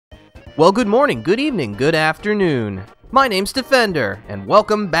Well, good morning, good evening, good afternoon. My name's Defender, and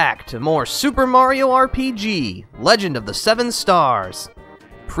welcome back to more Super Mario RPG, Legend of the Seven Stars.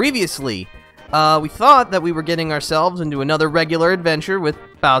 Previously, we thought that we were getting ourselves into another regular adventure with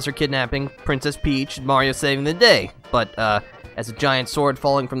Bowser kidnapping Princess Peach and Mario saving the day, but as a giant sword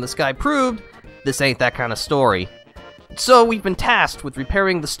falling from the sky proved, this ain't that kind of story. So we've been tasked with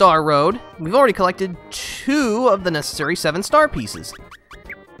repairing the Star Road. We've already collected 2 of the necessary 7 star pieces.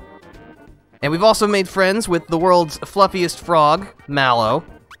 And we've also made friends with the world's fluffiest frog, Mallow,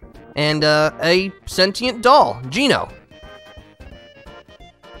 and a sentient doll, Gino.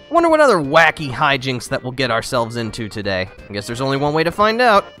 I wonder what other wacky hijinks that we'll get ourselves into today. I guess there's only one way to find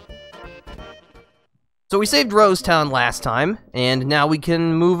out. So we saved Rose Town last time, and now we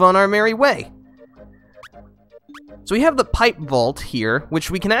can move on our merry way. So we have the pipe vault here, which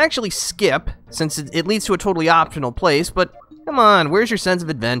we can actually skip, since it leads to a totally optional place, but come on, where's your sense of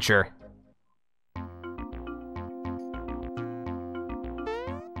adventure?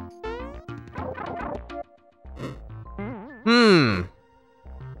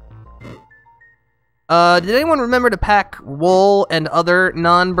 Did anyone remember to pack wool and other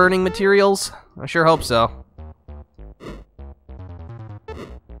non-burning materials? I sure hope so.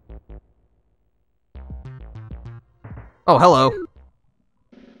 Oh, hello.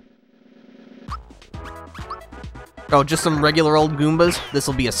 Oh, just some regular old Goombas?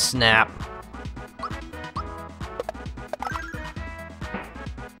 This'll be a snap.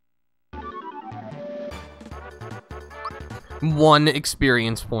 One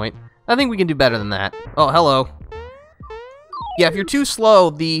experience point. I think we can do better than that. Oh, hello. Yeah, if you're too slow,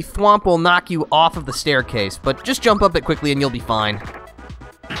 the thwomp will knock you off of the staircase, but just jump up it quickly and you'll be fine.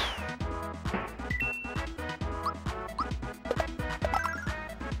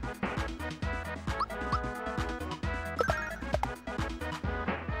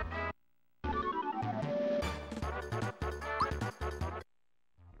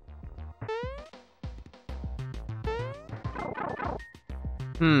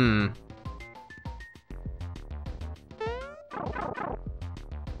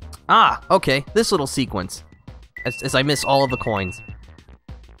 Ah, okay, this little sequence, as I miss all of the coins.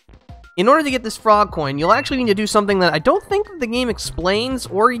 In order to get this frog coin, you'll actually need to do something that I don't think the game explains,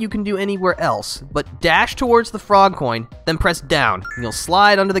 or you can do anywhere else, but dash towards the frog coin, then press down, and you'll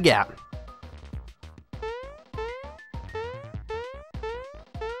slide under the gap.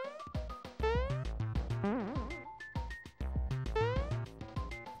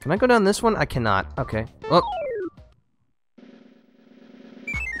 Can I go down this one? I cannot. Okay. Oh.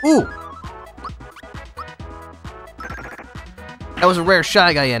 Ooh! That was a rare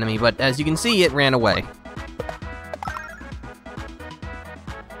Shy Guy enemy, but as you can see, it ran away.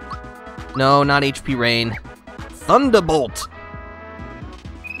 No, not HP Rain. Thunderbolt!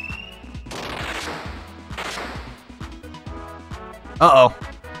 Uh-oh.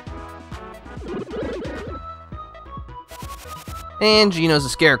 And Gino's a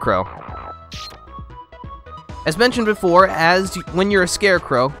scarecrow. As mentioned before, when you're a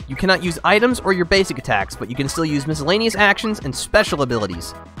scarecrow, you cannot use items or your basic attacks, but you can still use miscellaneous actions and special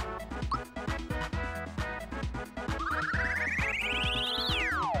abilities.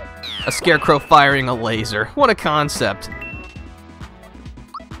 A scarecrow firing a laser. What a concept.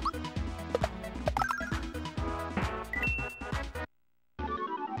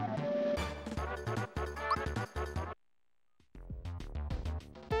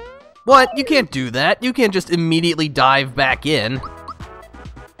 What? You can't do that. You can't just immediately dive back in.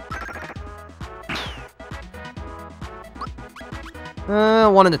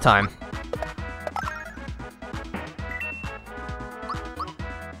 One at a time.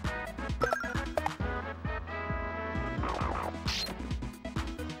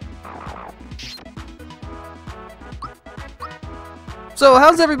 So,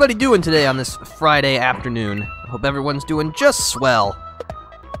 how's everybody doing today on this Friday afternoon? I hope everyone's doing just swell.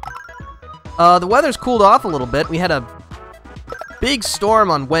 The weather's cooled off a little bit. We had a big storm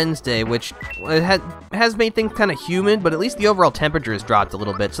on Wednesday, which has made things kind of humid, but at least the overall temperature has dropped a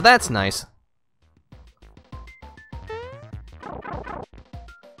little bit, so that's nice.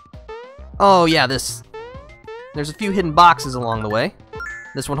 Oh yeah, there's a few hidden boxes along the way.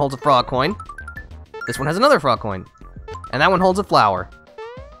 This one holds a frog coin. This one has another frog coin. And that one holds a flower.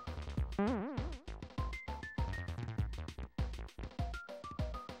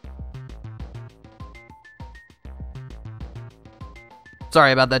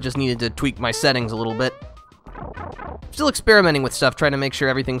 Sorry about that, just needed to tweak my settings a little bit. Still experimenting with stuff, trying to make sure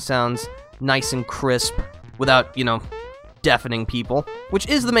everything sounds nice and crisp without, you know, deafening people, which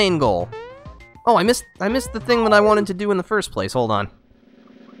is the main goal. Oh, I missed the thing that I wanted to do in the first place. Hold on.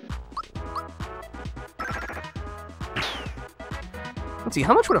 Let's see,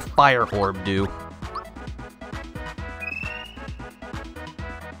 how much would a fire orb do?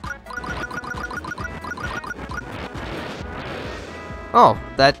 Oh,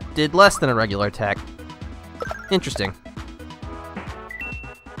 that did less than a regular attack. Interesting.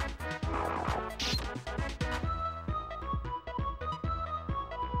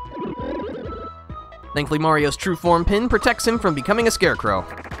 Thankfully, Mario's true form pin protects him from becoming a scarecrow.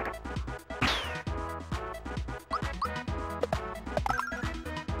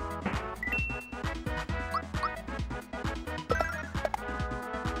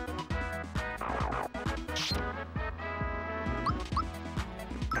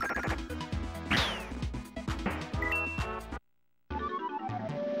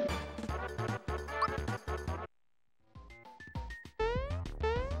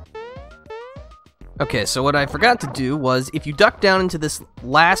 Okay, so what I forgot to do was, if you duck down into this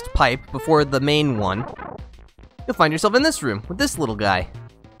last pipe before the main one, you'll find yourself in this room with this little guy.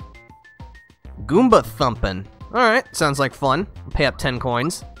 Goomba thumpin'. Alright, sounds like fun. Pay up 10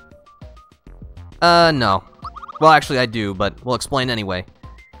 coins. No. Well, actually I do, but we'll explain anyway.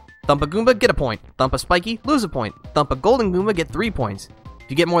 Thump a Goomba, get a point. Thump a Spiky, lose a point. Thump a Golden Goomba, get 3 points. If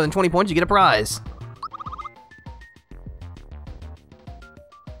you get more than 20 points, you get a prize.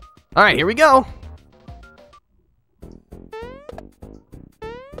 Alright, here we go.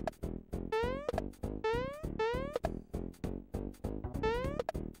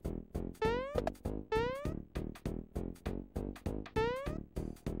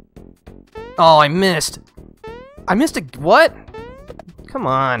 Oh, I missed. I missed a... what? Come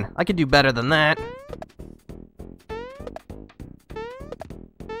on, I could do better than that.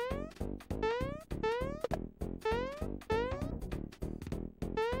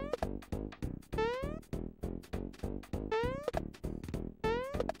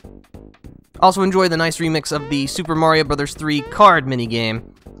 Also enjoy the nice remix of the Super Mario Bros. 3 card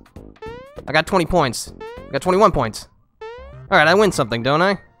minigame. I got 20 points. I got 21 points. Alright, I win something, don't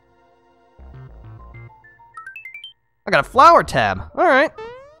I? I got a flower tab. Alright.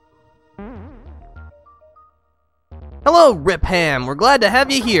 Hello, Rip Ham. We're glad to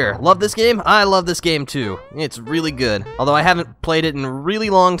have you here. Love this game? I love this game too. It's really good. Although I haven't played it in a really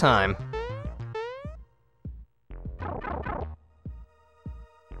long time.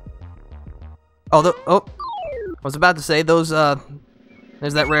 Oh, I was about to say, there's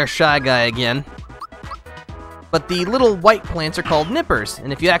that rare Shy Guy again. But the little white plants are called nippers,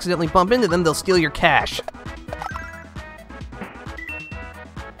 and if you accidentally bump into them, they'll steal your cash.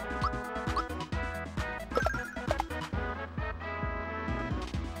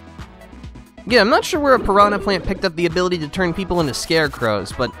 Yeah, I'm not sure where a piranha plant picked up the ability to turn people into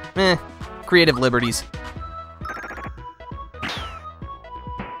scarecrows, but creative liberties.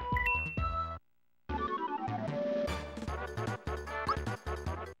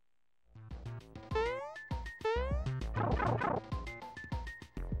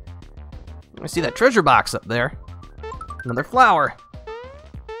 I see that treasure box up there. Another flower.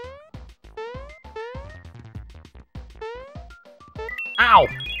 Ow!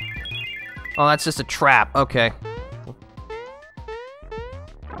 Oh, that's just a trap. Okay.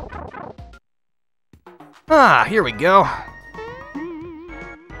 Ah, here we go.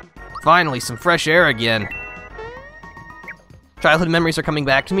 Finally, some fresh air again. Childhood memories are coming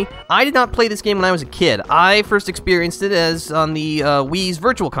back to me. I did not play this game when I was a kid. I first experienced it as on the Wii's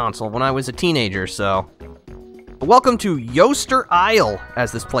Virtual Console when I was a teenager, so... Welcome to Yoaster Isle,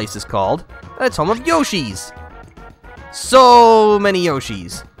 as this place is called. It's home of Yoshis. So many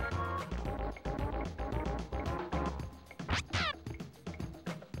Yoshis.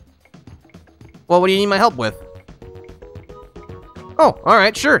 Well, what do you need my help with? Oh,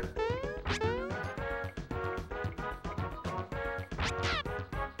 alright, sure.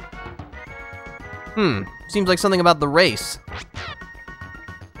 Seems like something about the race.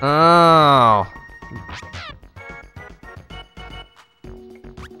 Oh.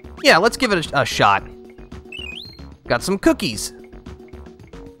 Yeah, let's give it a shot. Got some cookies.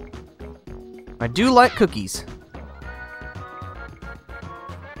 I do like cookies.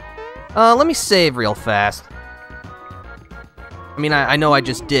 Let me save real fast. I mean, I know I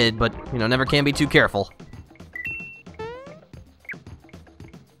just did, but, you know, never can be too careful.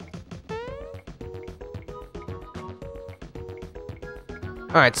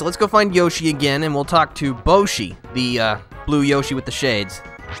 Alright, so let's go find Yoshi again, and we'll talk to Boshi, the, blue Yoshi with the shades.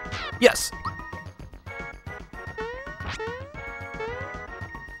 Yes!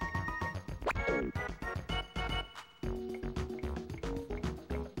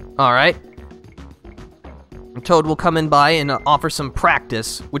 Alright. Toad will come in by and offer some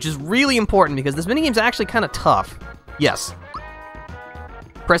practice, which is really important because this minigame's actually kind of tough. Yes.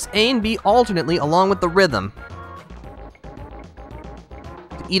 Press A and B alternately along with the rhythm.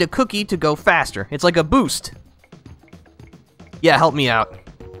 To eat a cookie to go faster. It's like a boost. Yeah, help me out.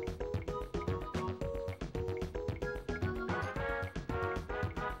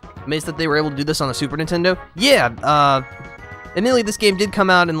 Amazed that they were able to do this on the Super Nintendo. Yeah, admittedly this game did come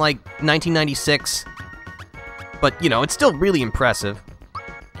out in like 1996. But, you know, it's still really impressive.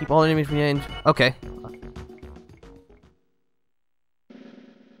 Keep all enemies behind. Okay.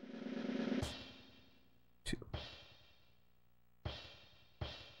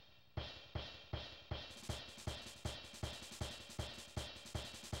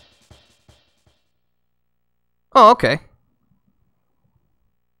 Oh, okay.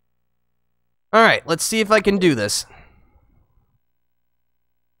 Alright, let's see if I can do this.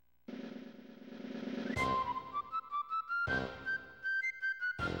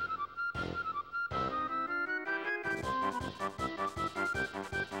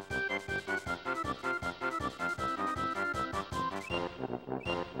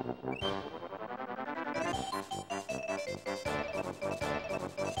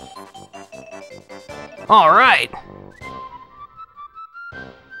 Alright!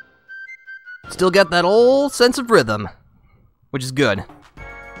 Still got that old sense of rhythm, which is good.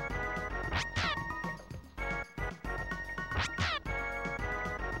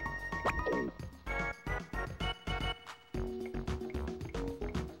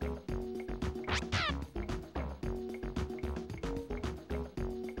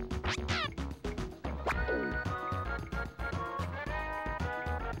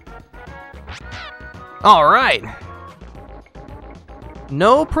 Alright!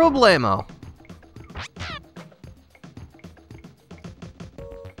 No problemo.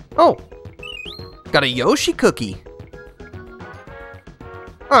 Oh! Got a Yoshi cookie.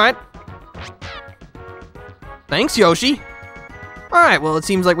 Alright. Thanks, Yoshi. Alright, well, it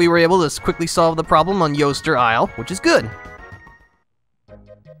seems like we were able to quickly solve the problem on Yoster Isle, which is good.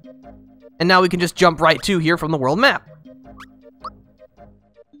 And now we can just jump right to here from the world map.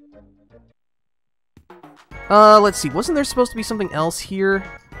 Let's see, wasn't there supposed to be something else here?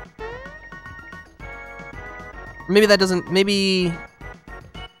 Maybe that doesn't, maybe...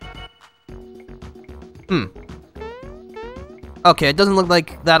 Okay, it doesn't look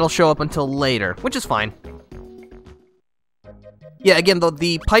like that'll show up until later, which is fine. Yeah, again, though,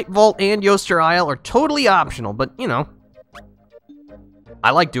 the Pipe Vault and Yoster Isle are totally optional, but, you know, I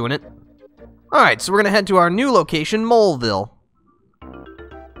like doing it. Alright, so we're gonna head to our new location, Moleville.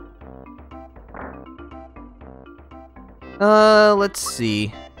 Let's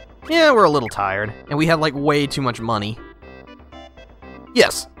see. Yeah, we're a little tired, and we have, like, way too much money.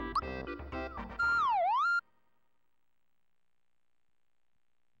 Yes.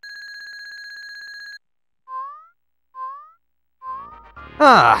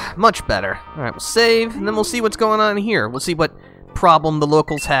 Ah, much better. Alright, we'll save, and then we'll see what's going on here. We'll see what problem the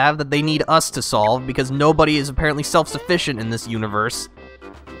locals have that they need us to solve, because nobody is apparently self-sufficient in this universe.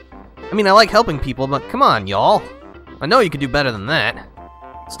 I mean, I like helping people, but come on, y'all. I know you could do better than that.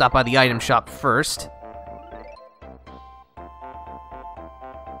 Stop by the item shop first.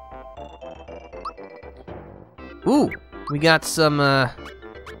 Ooh, we got some,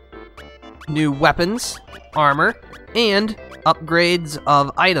 new weapons, armor, and upgrades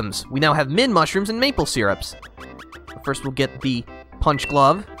of items. We now have mint mushrooms and maple syrups. First we'll get the punch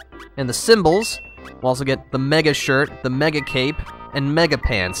glove and the cymbals. We'll also get the mega shirt, the mega cape, and mega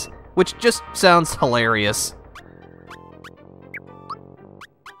pants, which just sounds hilarious.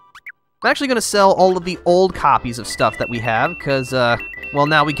 I'm actually going to sell all of the old copies of stuff that we have, because, well,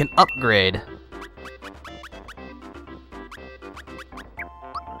 now we can upgrade.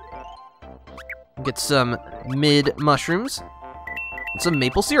 Get some mid mushrooms, and some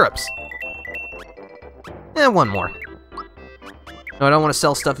maple syrups. And one more. No, I don't want to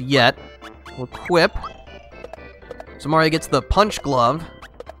sell stuff yet. We'll equip. So Mario gets the punch glove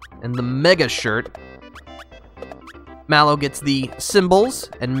and the mega shirt. Mallow gets the cymbals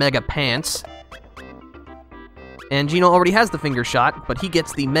and mega pants. And Gino already has the finger shot, but he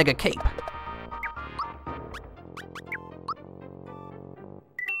gets the mega cape.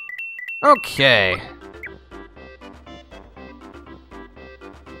 Okay.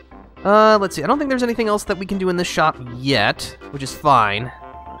 Let's see. I don't think there's anything else that we can do in this shop yet, which is fine.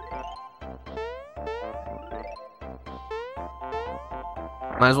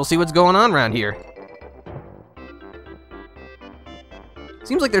 Might as well see what's going on around here.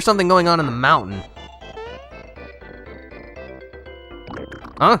 Seems like there's something going on in the mountain.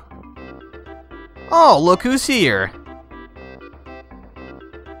 Huh? Oh, look who's here.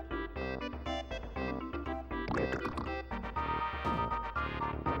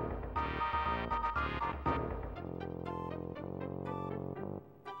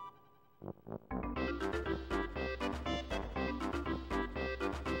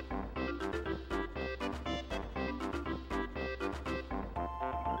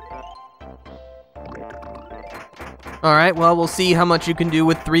 Alright, well, we'll see how much you can do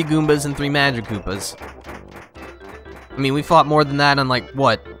with 3 Goombas and 3 Magic Koopas. I mean, we fought more than that on, like,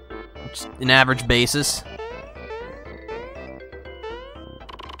 what? Just an average basis.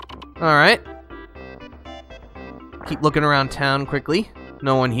 Alright. Keep looking around town quickly.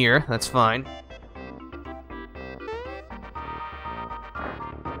 No one here, that's fine.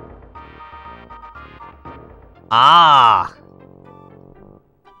 Ah!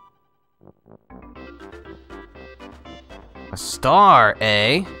 A star,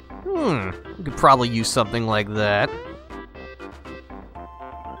 eh? We could probably use something like that.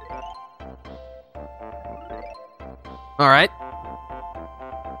 Alright.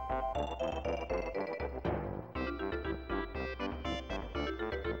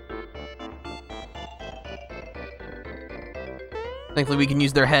 Thankfully we can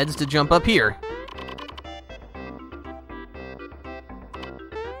use their heads to jump up here.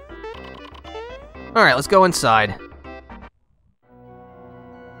 Alright, let's go inside.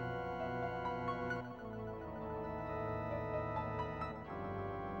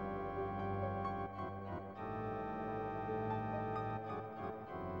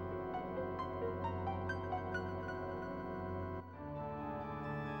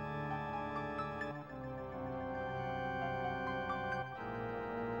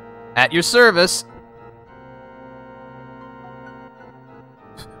 At your service.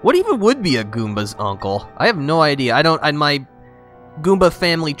 What even would be a Goomba's uncle? I have no idea. My Goomba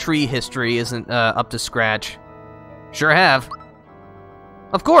family tree history isn't up to scratch. Sure have.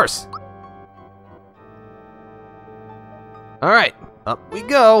 Of course. Alright, up we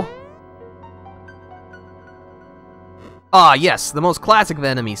go. Ah, yes, the most classic of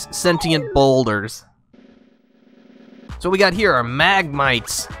enemies, sentient boulders. So what we got here are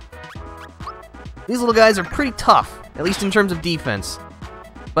Magmites. These little guys are pretty tough, at least in terms of defense.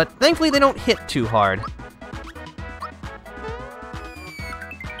 But thankfully they don't hit too hard.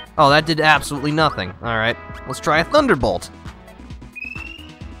 Oh, that did absolutely nothing. Alright, let's try a Thunderbolt.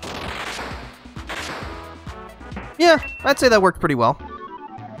 Yeah, I'd say that worked pretty well.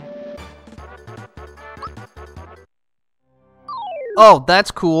 Oh,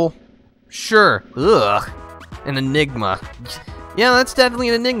 that's cool. Sure. Ugh. An Enigma. Yeah, that's definitely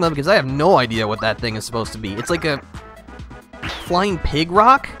an Enigma because I have no idea what that thing is supposed to be. It's like a flying pig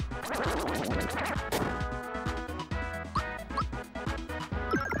rock?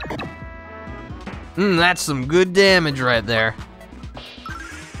 That's some good damage right there.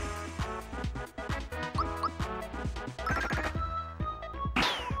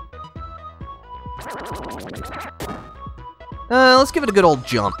 Let's give it a good old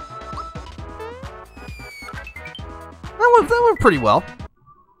jump. That went pretty well.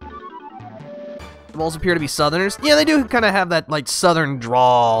 The balls appear to be Southerners. Yeah, they do kind of have that like Southern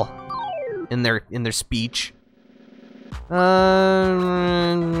drawl in their speech.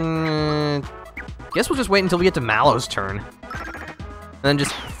 Guess we'll just wait until we get to Mallow's turn, and then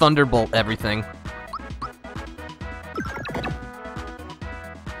just Thunderbolt everything.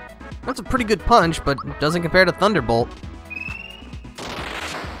 That's a pretty good punch, but it doesn't compare to Thunderbolt.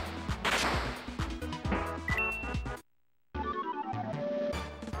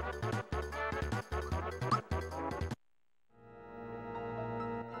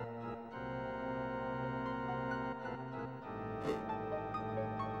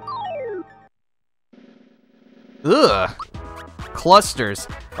 Ugh. Clusters.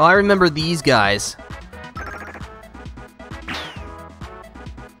 Oh, I remember these guys.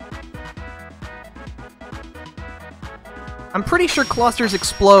 I'm pretty sure clusters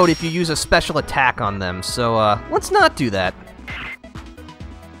explode if you use a special attack on them, so let's not do that.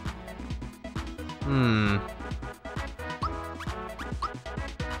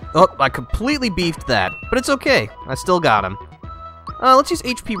 Oh, I completely beefed that, but it's okay. I still got him. Let's use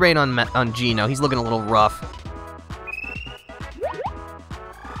HP Rain on Gino. He's looking a little rough.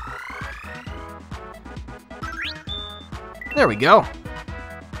 There we go.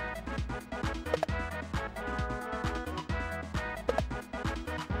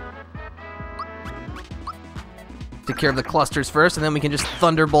 Take care of the clusters first, and then we can just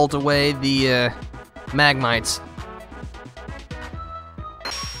Thunderbolt away the Magmites.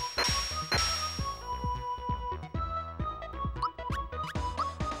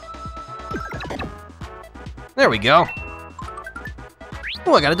 There we go.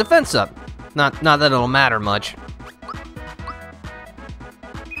 Oh, I got a defense up. Not that it'll matter much.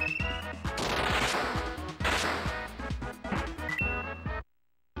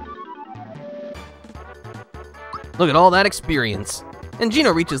 Look at all that experience. And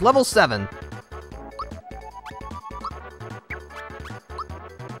Gino reaches level 7.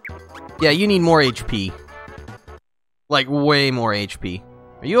 Yeah, you need more HP. Like, way more HP.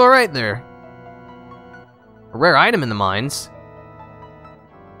 Are you alright there? A rare item in the mines.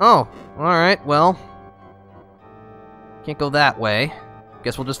 Oh, alright, well. Can't go that way.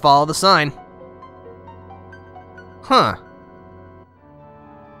 Guess we'll just follow the sign. Huh.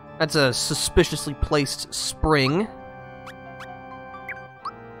 That's a suspiciously placed spring.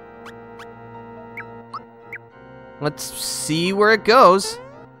 Let's see where it goes.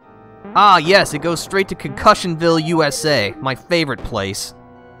 Ah, yes, it goes straight to Concussionville, USA, my favorite place.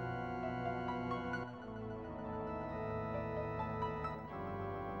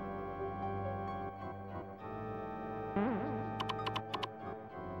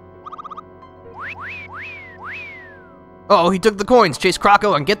 Oh, he took the coins. Chase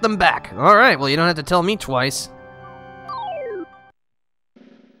Croco and get them back. Alright, well, you don't have to tell me twice.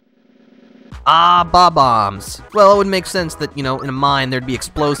 Ah, bombs. Well, it would make sense that, you know, in a mine there'd be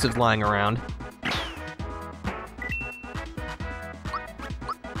explosives lying around.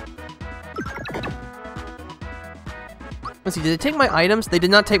 Let's see, did they take my items? They did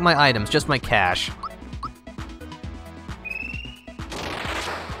not take my items, just my cash.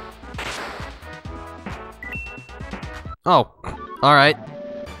 Oh, alright.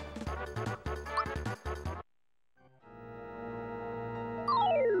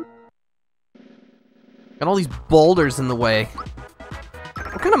 Got all these boulders in the way.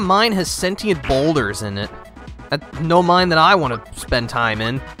 What kind of mine has sentient boulders in it? No mine that I want to spend time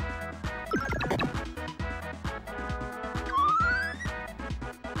in.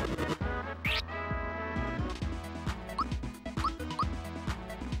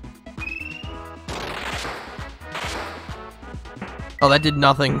 Oh, that did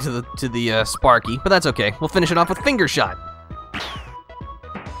nothing to the Sparky, but that's okay. We'll finish it off with Finger Shot.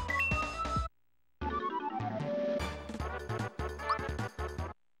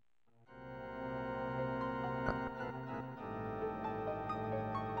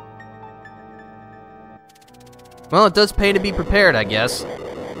 Well, it does pay to be prepared, I guess.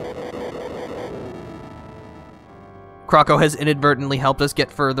 Croco has inadvertently helped us get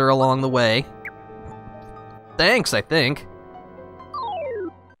further along the way. Thanks, I think.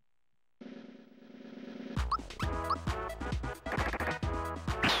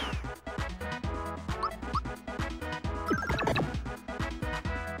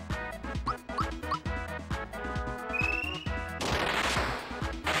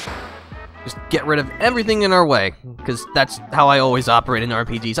 Just get rid of everything in our way, because that's how I always operate in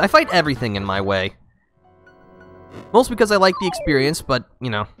RPGs. I fight everything in my way. Mostly because I like the experience, but, you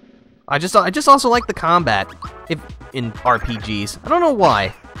know, I just also like the combat in RPGs. I don't know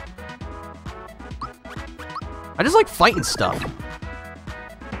why. I just like fighting stuff.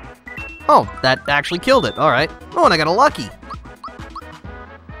 Oh, that actually killed it. Alright. Oh, and I got a lucky.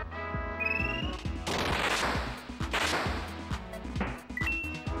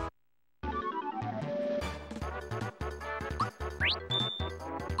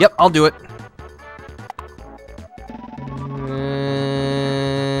 Yep, I'll do it.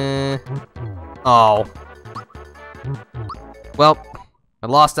 Oh. Well, I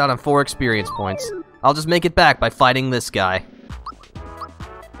lost out on 4 experience points. I'll just make it back by fighting this guy.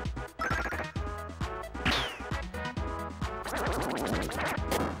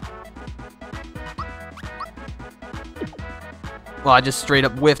 Well, I just straight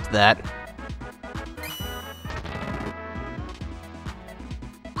up whiffed that.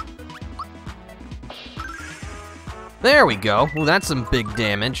 There we go. Ooh, that's some big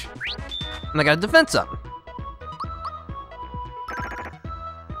damage. And I got a defense up.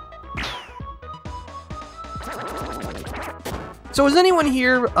 So is anyone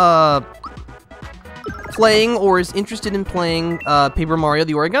here playing or is interested in playing Paper Mario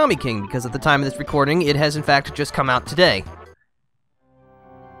the Origami King? Because at the time of this recording, it has in fact just come out today.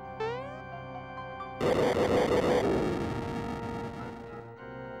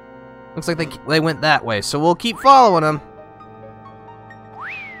 Looks like they went that way, so we'll keep following them.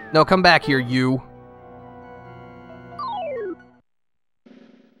 No, come back here, you.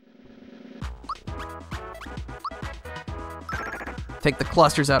 Take the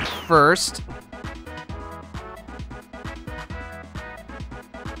clusters out first.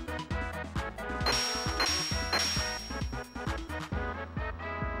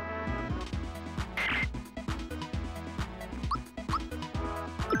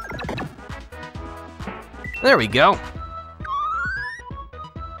 There we go.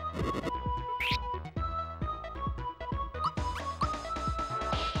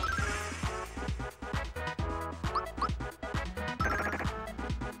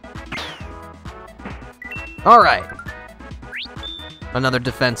 All right. Another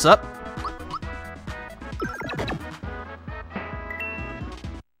defense up.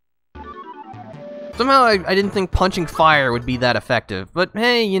 Somehow I didn't think punching fire would be that effective, but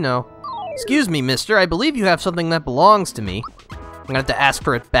hey, you know. Excuse me, mister, I believe you have something that belongs to me. I'm gonna have to ask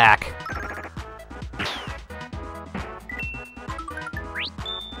for it back.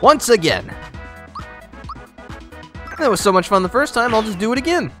 Once again. That was so much fun the first time, I'll just do it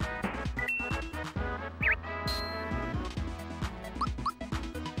again.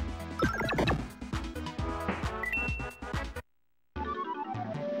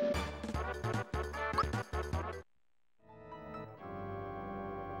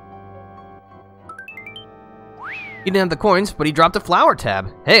 He didn't have the coins, but he dropped a flower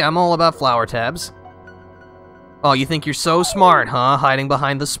tab. Hey, I'm all about flower tabs. Oh, you think you're so smart, huh? Hiding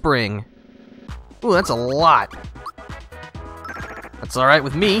behind the spring. Ooh, that's a lot. That's alright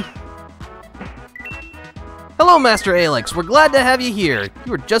with me. Hello, Master Alex. We're glad to have you here.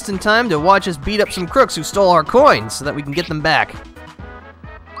 You were just in time to watch us beat up some crooks who stole our coins so that we can get them back.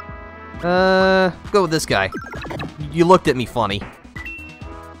 Go with this guy. You looked at me funny.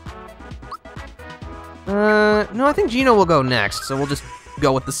 No, I think Gino will go next, so we'll just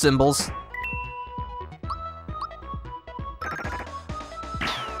go with the symbols.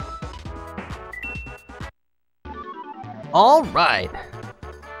 All right.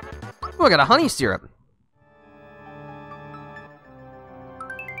 Oh, I got a honey syrup.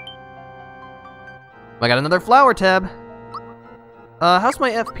 I got another flower tab. How's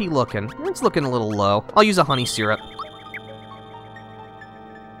my FP looking? It's looking a little low. I'll use a honey syrup.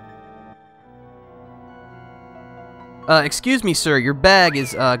 Excuse me, sir, your bag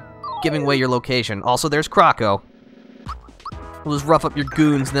is, giving away your location. Also, there's Croco. We'll just rough up your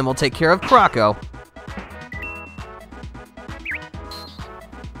goons, and then we'll take care of Croco.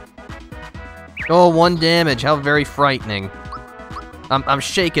 Oh, 1 damage. How very frightening. I'm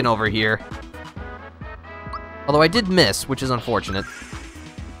shaken over here. Although I did miss, which is unfortunate.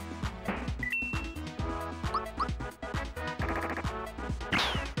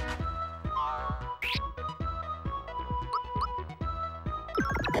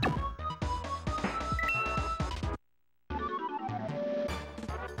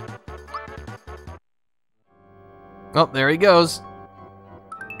 Oh, there he goes.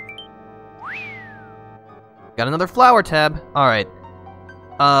 Got another flower tab. All right.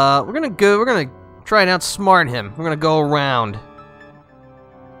 We're gonna try and outsmart him. We're gonna go around.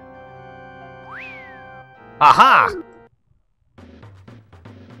 Aha!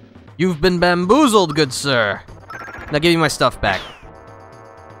 You've been bamboozled, good sir. Now give me my stuff back.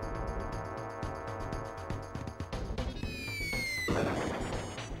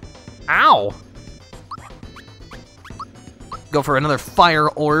 Ow! Go for another fire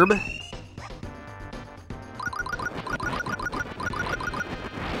orb.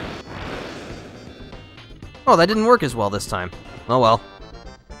 Oh, that didn't work as well this time. Oh well.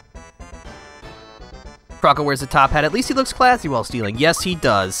 Croco wears a top hat. At least he looks classy while stealing. Yes, he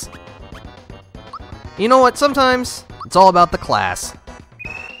does. You know what? Sometimes it's all about the class.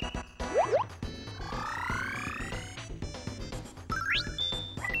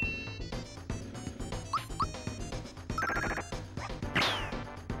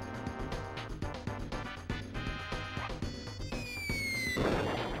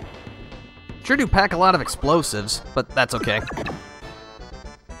 Sure do pack a lot of explosives, but that's okay.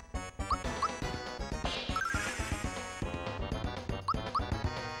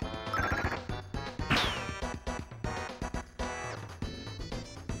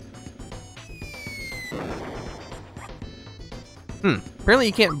 Apparently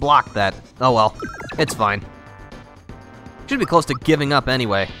you can't block that. Oh well, it's fine. Should be close to giving up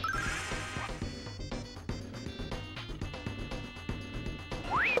anyway.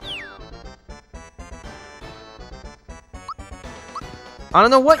 I don't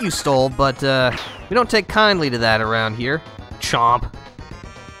know what you stole, but we don't take kindly to that around here. Chomp.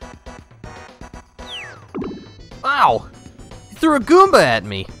 Ow! You threw a Goomba at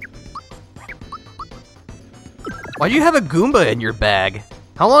me. Why do you have a Goomba in your bag?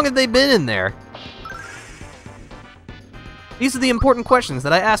 How long have they been in there? These are the important questions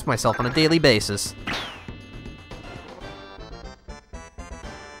that I ask myself on a daily basis.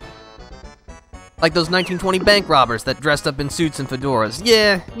 Like those 1920 bank robbers that dressed up in suits and fedoras.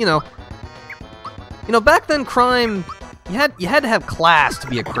 Yeah, you know, back then crime, you had to have class to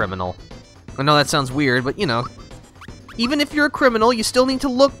be a criminal. I know that sounds weird, but you know, even if you're a criminal, you still need to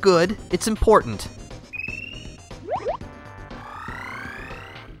look good. It's important.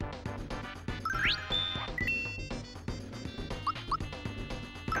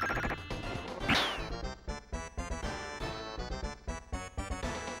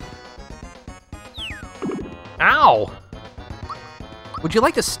 Ow! Would you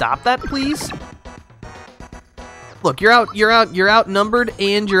like to stop that, please? Look, you're outnumbered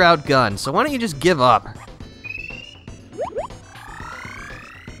and you're outgunned, so why don't you just give up?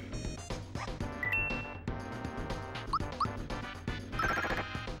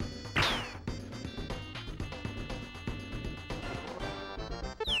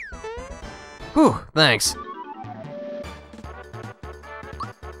 Whew, thanks.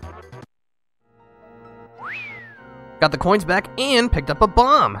 Got the coins back and picked up a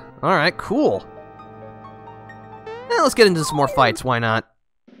bomb. Alright, cool. Let's get into some more fights, why not?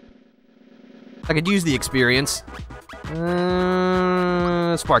 I could use the experience.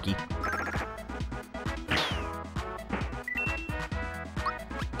 Sparky.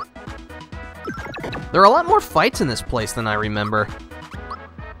 There are a lot more fights in this place than I remember.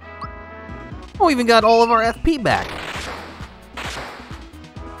 Oh, we even got all of our FP back.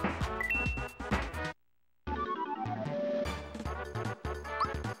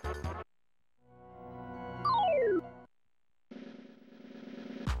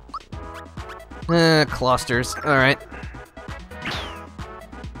 Clusters. Alright.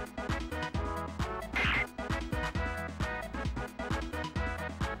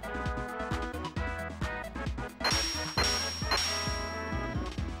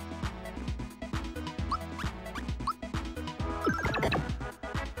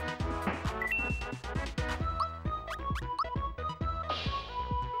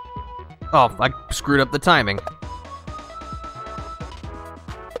 Oh, I screwed up the timing.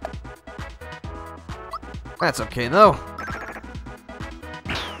 That's okay, though.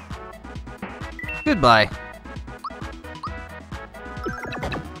 Goodbye.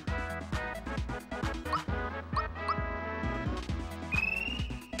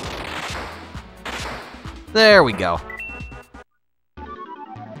 There we go.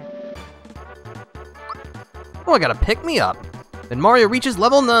 Oh, I gotta pick me up. And Mario reaches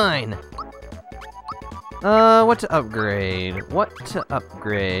level 9. What to upgrade? What to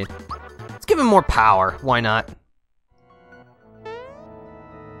upgrade? Let's give him more power. Why not?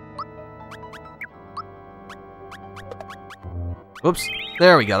 Oops.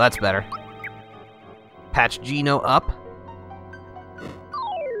 There we go. That's better. Patch Geno up.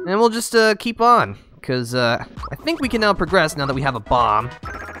 And we'll just keep on. Because I think we can now progress now that we have a bomb.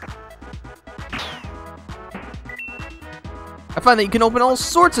 I find that you can open all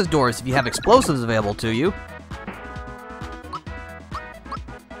sorts of doors if you have explosives available to you.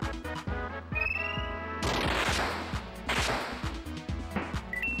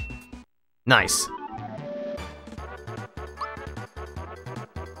 Nice.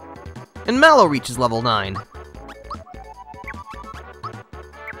 And Mallow reaches level 9.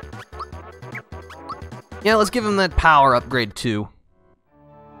 Yeah, let's give him that power upgrade too.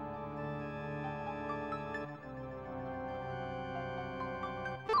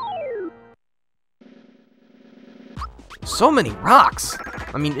 So many rocks!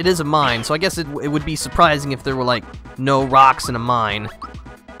 I mean, it is a mine, so I guess it would be surprising if there were, like, no rocks in a mine.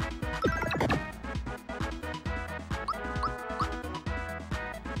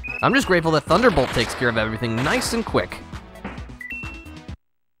 I'm just grateful that Thunderbolt takes care of everything nice and quick.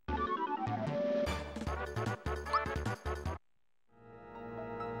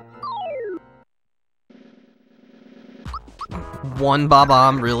 One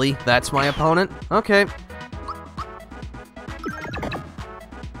Bob-omb, really? That's my opponent? Okay.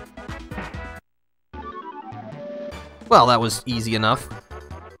 Well, that was easy enough.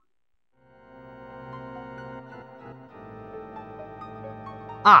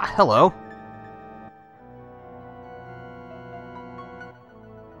 Ah, hello.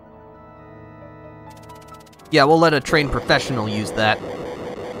 Yeah, we'll let a trained professional use that.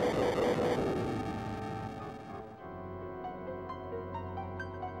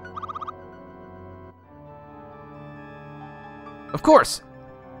 Of course.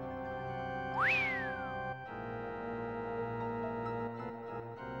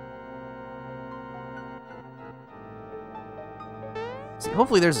 See,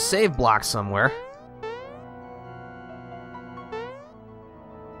 hopefully there's a save block somewhere.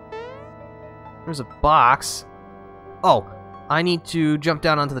 There's a box. Oh, I need to jump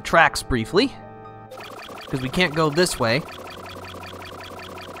down onto the tracks briefly, because we can't go this way.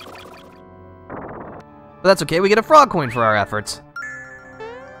 But that's okay, we get a frog coin for our efforts.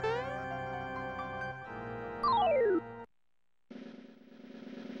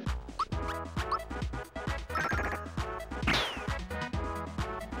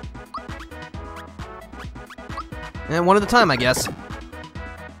 And one at a time, I guess.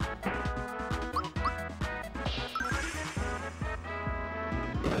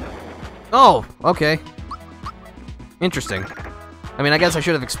 Oh, okay. Interesting. I mean, I guess I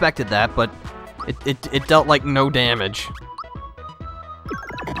should have expected that, but It dealt, like, no damage.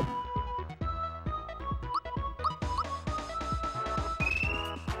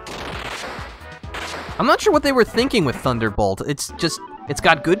 I'm not sure what they were thinking with Thunderbolt. It's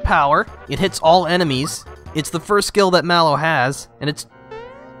got good power, it hits all enemies, it's the first skill that Mallow has, and it's,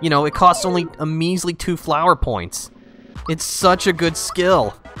 you know, it costs only a measly 2 flower points. It's such a good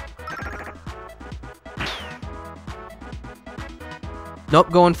skill.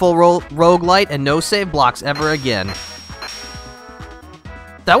 Nope, going full roguelite and no save blocks ever again.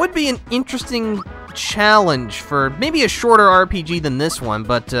 That would be an interesting challenge for maybe a shorter RPG than this one,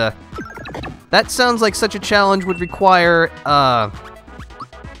 but that sounds like such a challenge would require a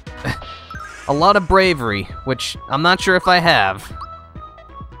lot of bravery, which I'm not sure if I have.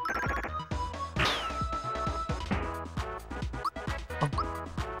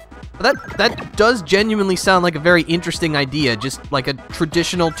 That does genuinely sound like a very interesting idea, just like a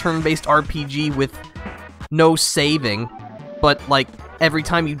traditional turn-based RPG with no saving, but like every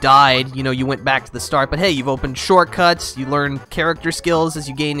time you died, you know, you went back to the start, but hey, you've opened shortcuts, you learn character skills as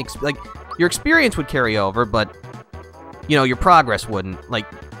you gain, like, your experience would carry over, but, you know, your progress wouldn't, like,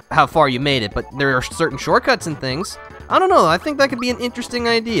 how far you made it, but there are certain shortcuts and things. I don't know, I think that could be an interesting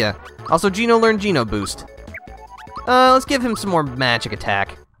idea. Also, Geno learned Geno Boost. Let's give him some more magic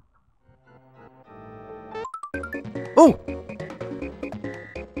attack. Oh!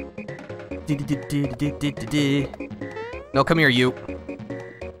 No, come here, you.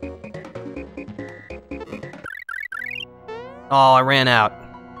 Oh, I ran out.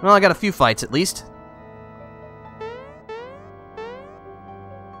 Well, I got a few fights, at least.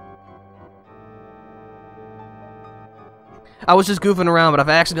 I was just goofing around, but if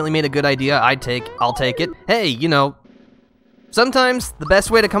I accidentally made a good idea, I'll take it. Hey, you know, sometimes the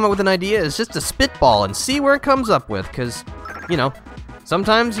best way to come up with an idea is just to spitball and see where it comes up with, because, you know,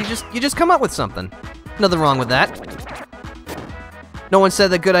 sometimes you just come up with something. Nothing wrong with that. No one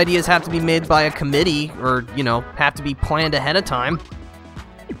said that good ideas have to be made by a committee or, you know, have to be planned ahead of time.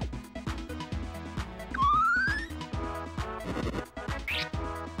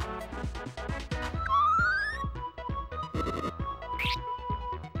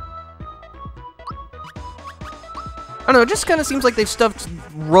 I don't know, it just kind of seems like they've stuffed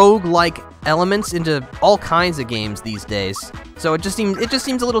rogue-like elements into all kinds of games these days. So it just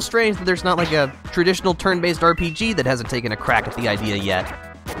seems a little strange that there's not like a traditional turn-based RPG that hasn't taken a crack at the idea yet.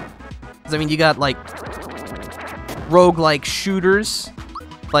 'Cause I mean, you got like rogue-like shooters,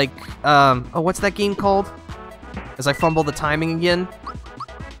 like oh, what's that game called? As I fumble the timing again,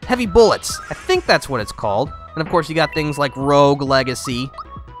 Heavy Bullets. I think that's what it's called. And of course, you got things like Rogue Legacy,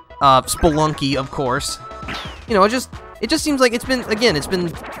 Spelunky, of course. You know, it just seems like it's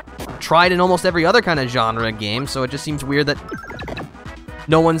been tried in almost every other kind of genre game, so it just seems weird that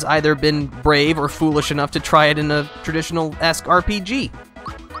no one's either been brave or foolish enough to try it in a traditional-esque RPG.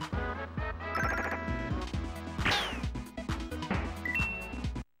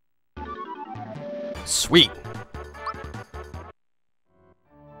 Sweet.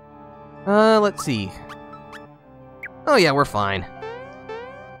 Let's see. Oh yeah, we're fine.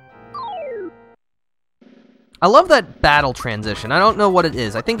 I love that battle transition. I don't know what it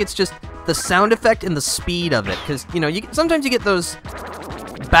is. I think it's just the sound effect and the speed of it. Because, you know, sometimes you get those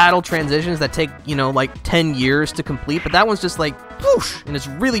battle transitions that take, you know, like 10 years to complete. But that one's just like, whoosh, and it's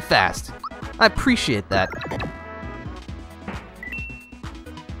really fast. I appreciate that.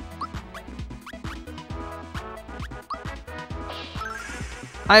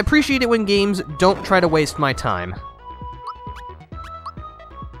 I appreciate it when games don't try to waste my time.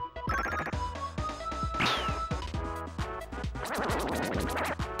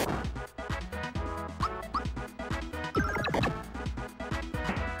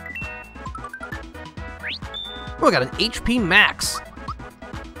 Oh, I got an HP max.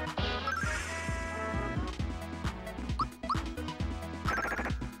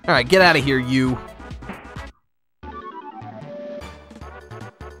 Alright, get out of here, you.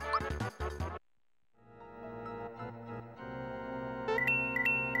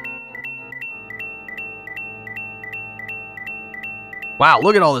 Wow,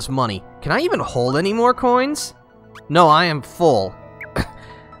 look at all this money. Can I even hold any more coins? No, I am full.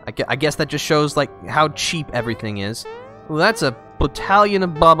 I guess that just shows, like, how cheap everything is. Ooh, that's a battalion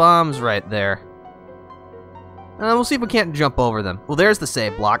of bob-ombs right there. We'll see if we can't jump over them. Well, there's the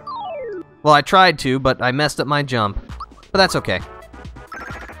save block. Well, I tried to, but I messed up my jump. But that's okay.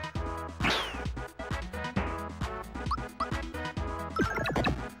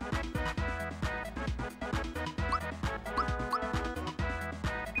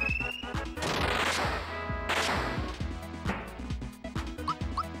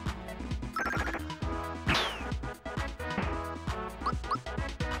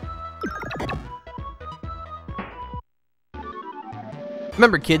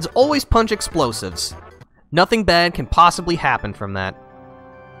 Remember, kids, always punch explosives. Nothing bad can possibly happen from that.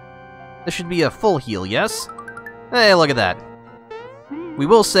 This should be a full heal, yes? Hey, look at that. We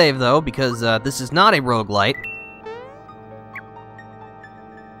will save, though, because this is not a roguelite.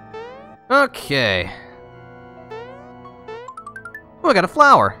 Okay. Oh, I got a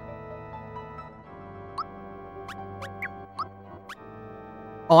flower.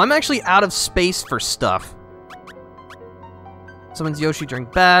 Oh, I'm actually out of space for stuff. Summons Yoshi during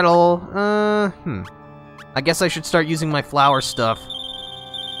battle. I guess I should start using my flower stuff.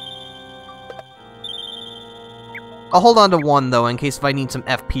 I'll hold on to one, though, in case if I need some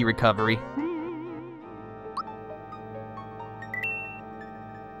FP recovery.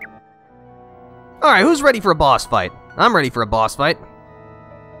 Alright, who's ready for a boss fight? I'm ready for a boss fight.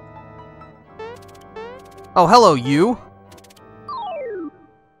 Oh, hello, you.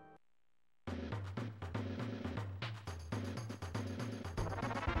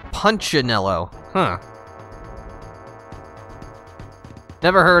 Punchinello. Huh.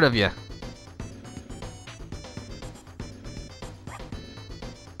 Never heard of you.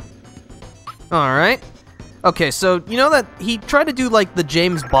 Alright. Okay, so, you know that he tried to do, like, the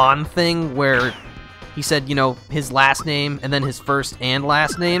James Bond thing where he said, you know, his last name and then his first and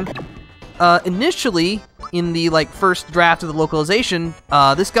last name? Initially, in the, like, first draft of the localization,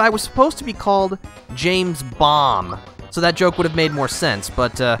 this guy was supposed to be called James Bomb. So that joke would have made more sense,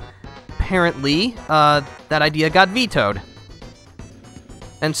 but, apparently, that idea got vetoed.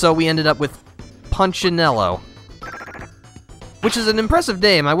 And so we ended up with Punchinello. Which is an impressive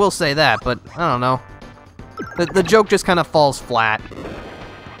name, I will say that, but I don't know. The joke just kind of falls flat.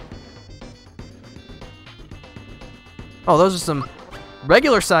 Oh, those are some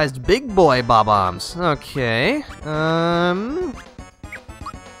regular-sized big boy bob-ombs. Okay. Well,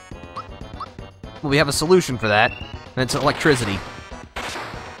 we have a solution for that, and it's electricity.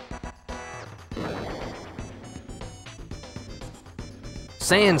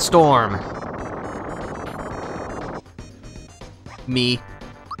 Sandstorm. Me.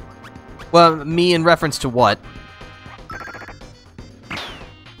 Well, me in reference to what?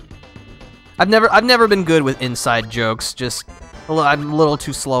 I've never been good with inside jokes. Just I'm a little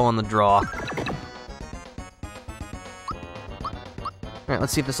too slow on the draw. All right,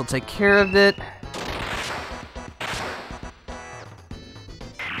 let's see if this will take care of it.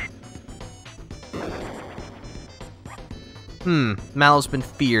 Mallow's been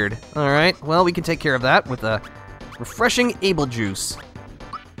feared. All right, well, we can take care of that with a refreshing Able Juice.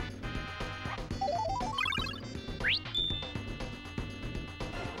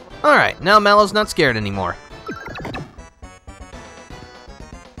 Alright, now Mallow's not scared anymore.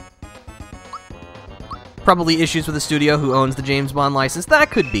 Probably issues with the studio who owns the James Bond license.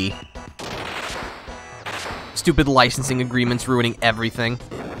 That could be. Stupid licensing agreements ruining everything.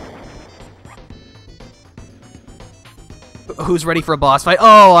 Who's ready for a boss fight?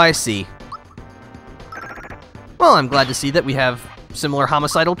 Oh, I see. Well, I'm glad to see that we have similar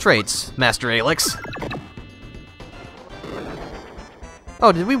homicidal traits, Master Alex.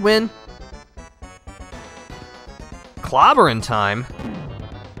 Oh, did we win? Clobbering time?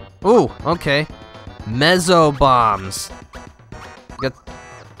 Ooh, okay. Mezzo bombs. Got...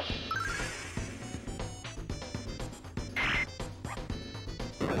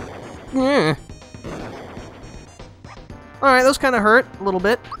 Alright, those kind of hurt a little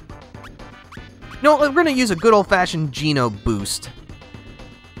bit. No, we're gonna use a good old-fashioned Geno boost.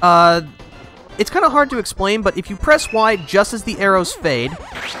 It's kind of hard to explain, but if you press Y just as the arrows fade,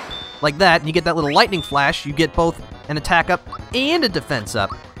 like that, and you get that little lightning flash, you get both an attack up and a defense up.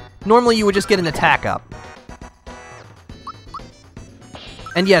 Normally, you would just get an attack up.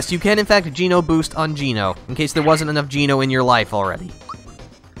 And yes, you can in fact Geno boost on Geno, in case there wasn't enough Geno in your life already.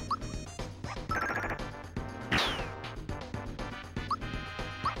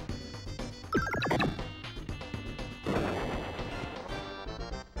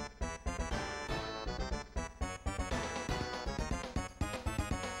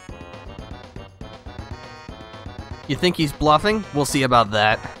 You think he's bluffing? We'll see about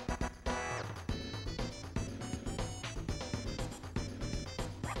that.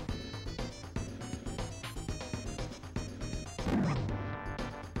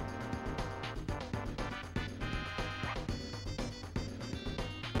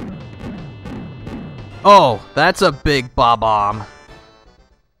 Oh, that's a big bob-omb.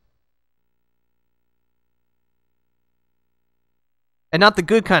 And not the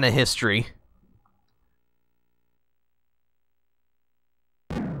good kind of history.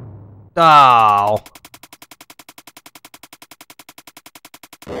 Oh.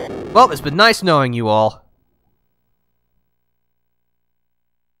 Well, it's been nice knowing you all.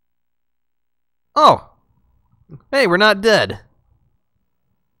 Hey, we're not dead.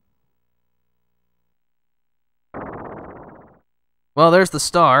 Well, there's the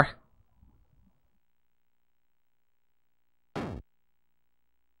star.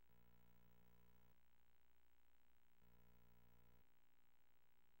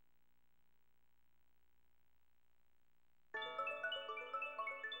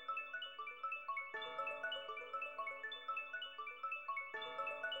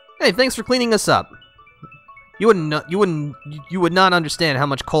 Hey, thanks for cleaning us up. You would not understand how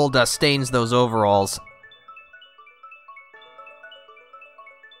much coal dust stains those overalls.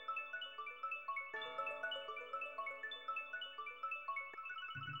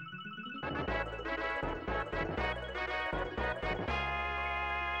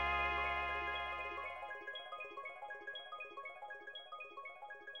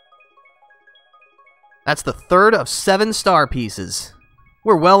 That's the third of 7 star pieces.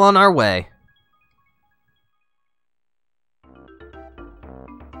 We're well on our way.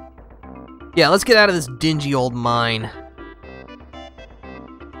 Yeah, let's get out of this dingy old mine.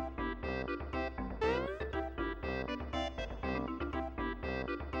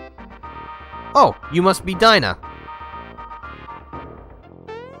 Oh, you must be Dinah.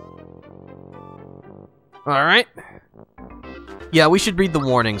 Alright. Yeah, we should read the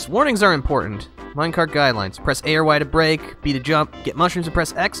warnings. Warnings are important. Minecart guidelines. Press A or Y to brake, B to jump, get mushrooms and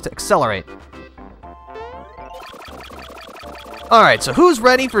press X to accelerate. Alright, so who's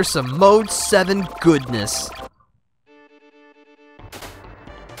ready for some Mode 7 goodness?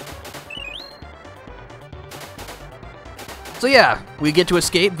 So yeah, we get to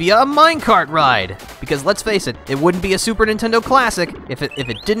escape via a minecart ride. Because let's face it, it wouldn't be a Super Nintendo classic if it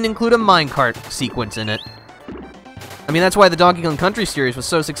didn't include a minecart sequence in it. I mean, that's why the Donkey Kong Country series was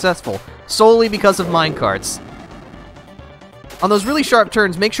so successful, solely because of minecarts. On those really sharp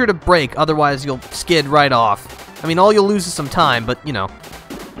turns, make sure to brake, otherwise you'll skid right off. I mean, all you'll lose is some time, but, you know,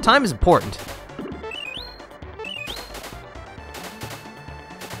 time is important.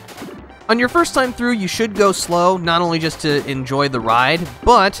 On your first time through, you should go slow, not only just to enjoy the ride,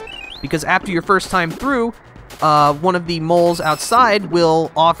 but because after your first time through, one of the moles outside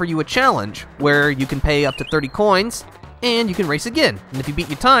will offer you a challenge, where you can pay up to 30 coins, and you can race again. And if you beat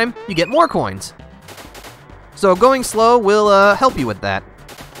your time, you get more coins. So going slow will help you with that.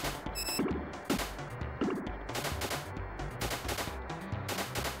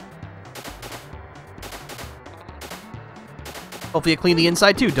 Hopefully you clean the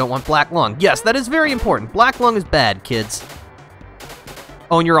inside too, don't want black lung. Yes, that is very important. Black lung is bad, kids.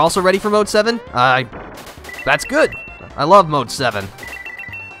 Oh, and you're also ready for Mode 7? That's good. I love Mode 7.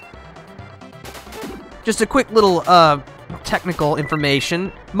 Just a quick little, technical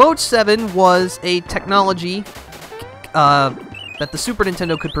information. Mode 7 was a technology, that the Super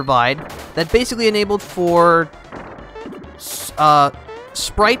Nintendo could provide that basically enabled for,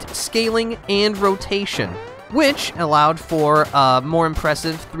 sprite scaling and rotation, which allowed for more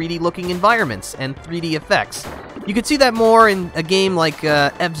impressive 3D-looking environments and 3D effects. You could see that more in a game like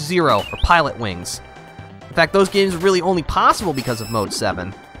F-Zero or Pilot Wings. In fact, those games were really only possible because of Mode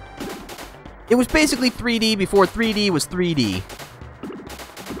 7. It was basically 3D before 3D was 3D.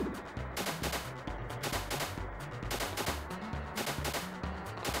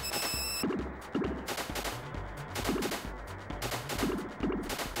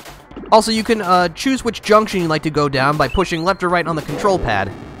 Also, you can choose which junction you'd like to go down by pushing left or right on the control pad.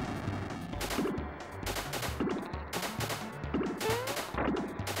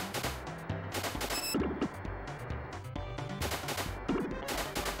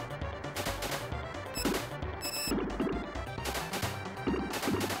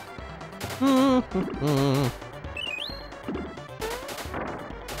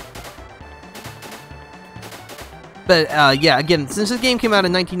 But, yeah, again, since this game came out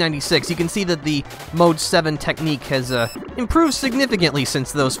in 1996, you can see that the Mode 7 technique has improved significantly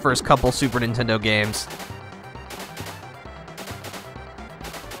since those first couple Super Nintendo games.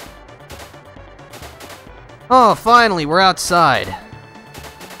 Oh, finally, we're outside.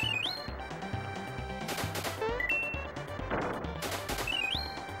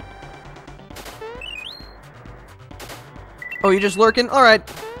 Oh, you're just lurking? Alright.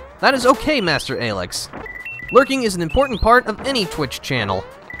 That is okay, Master Alex. Lurking is an important part of any Twitch channel.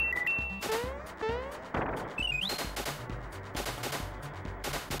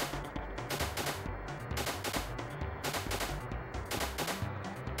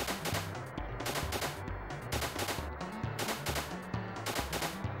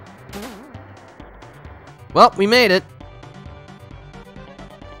 Well, we made it.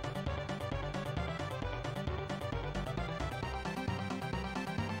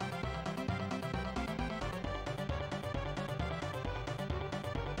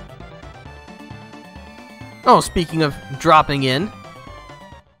 Oh, speaking of dropping in.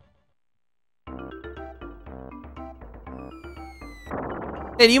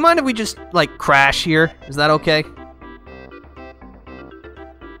 Hey, do you mind if we just, like, crash here? Is that okay?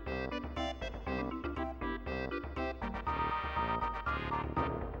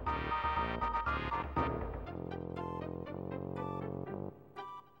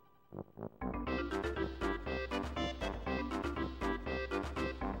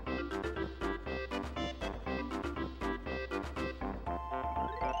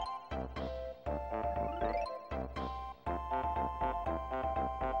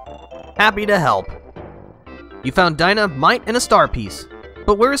 Happy to help. You found dynamite and a star piece.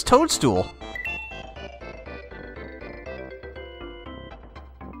 But where is Toadstool?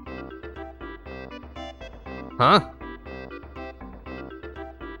 Huh?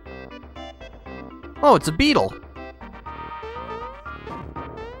 Oh, it's a beetle.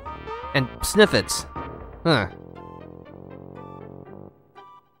 And Sniffits. Huh.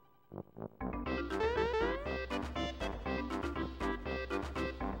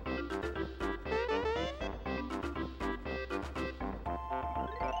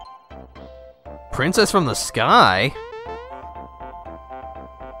 Princess from the sky?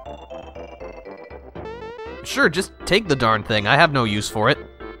 Sure, just take the darn thing. I have no use for it.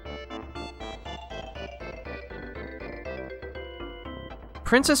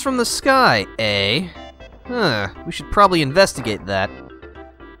 Princess from the sky, eh? Huh, we should probably investigate that.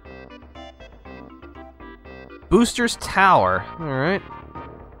 Booster's Tower, alright.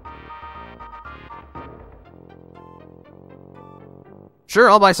 Sure,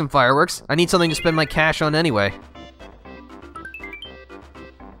 I'll buy some fireworks. I need something to spend my cash on anyway.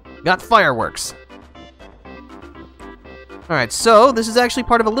 Got fireworks. Alright, so this is actually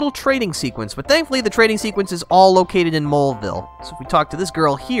part of a little trading sequence, but thankfully the trading sequence is all located in Moleville. So if we talk to this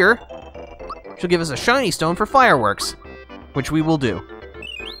girl here, she'll give us a shiny stone for fireworks, which we will do.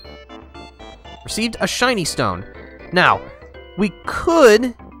 Received a shiny stone. Now, we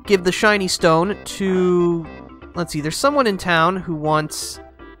could give the shiny stone to... Let's see, there's someone in town who wants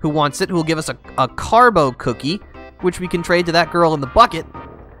it, who will give us a carbo cookie, which we can trade to that girl in the bucket.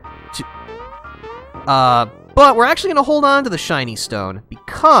 But we're actually going to hold on to the shiny stone,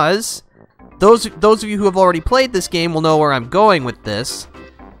 because those of you who have already played this game will know where I'm going with this.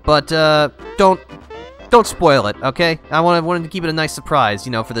 But, don't spoil it, okay? I wanted to keep it a nice surprise,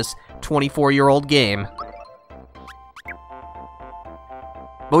 you know, for this 24-year-old game.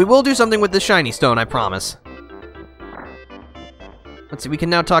 But we will do something with this shiny stone, I promise. Let's see, we can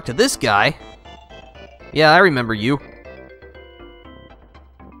now talk to this guy. Yeah, I remember you.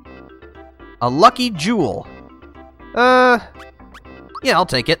 A lucky jewel. Yeah, I'll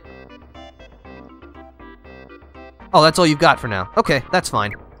take it. Oh, that's all you've got for now. Okay, that's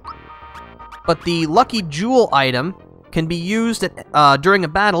fine. But the lucky jewel item can be used during a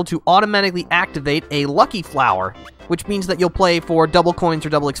battle to automatically activate a lucky flower, which means that you'll play for double coins or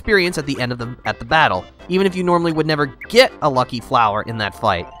double experience at the end of the battle, even if you normally would never get a lucky flower in that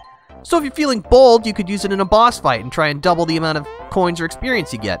fight. So if you're feeling bold, you could use it in a boss fight and try and double the amount of coins or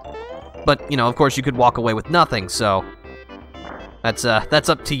experience you get. But, you know, of course you could walk away with nothing, so that's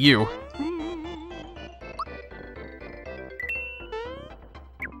up to you.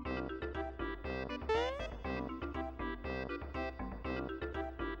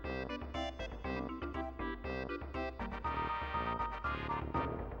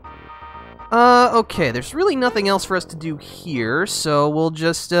 Okay, there's really nothing else for us to do here, so we'll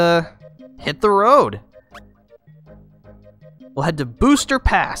just, hit the road. We'll head to Booster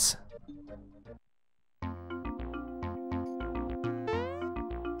Pass.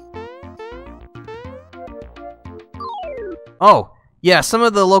 Oh, yeah, some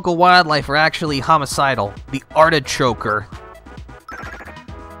of the local wildlife are actually homicidal. The artichoker.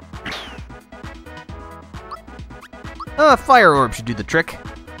 Fire orb should do the trick.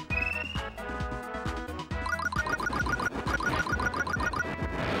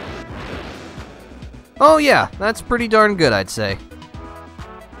 Oh yeah, that's pretty darn good, I'd say.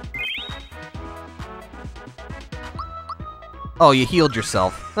 Oh, you healed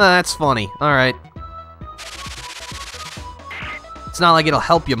yourself. That's funny. Alright. It's not like it'll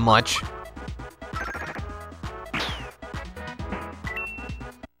help you much.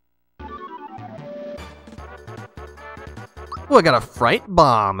 Oh, I got a fright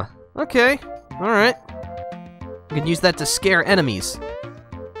bomb. Okay, alright. I can use that to scare enemies.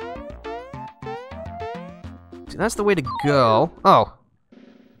 That's the way to go. Oh.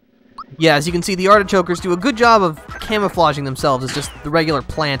 Yeah, as you can see, the artichokers do a good job of camouflaging themselves as just the regular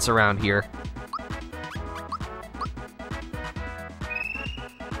plants around here.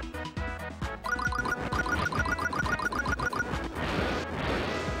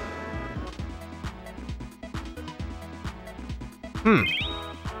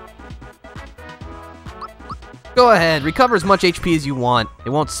 Go ahead, recover as much HP as you want. It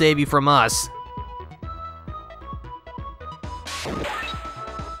won't save you from us.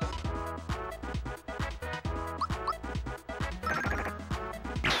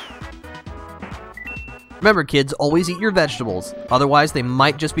 Remember, kids, always eat your vegetables. Otherwise, they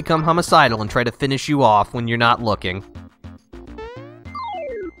might just become homicidal and try to finish you off when you're not looking.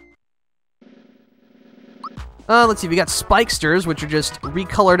 Let's see, we got Spikesters, which are just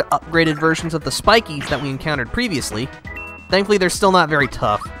recolored, upgraded versions of the Spikies that we encountered previously. Thankfully, they're still not very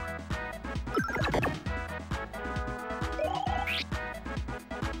tough.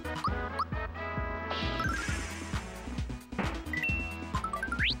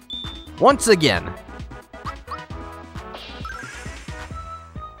 Once again.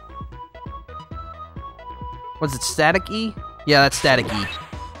 Was it Static E? Yeah, that's Static E.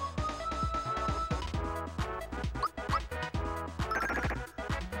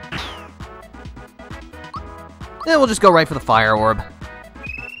 Yeah, we'll just go right for the Fire Orb.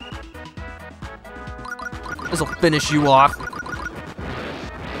 This'll finish you off.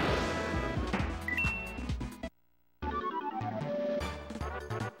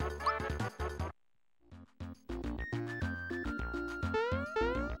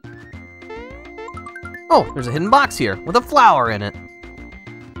 Oh, there's a hidden box here with a flower in it.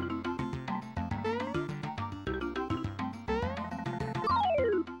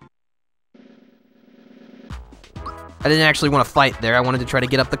 I didn't actually want to fight there. I wanted to try to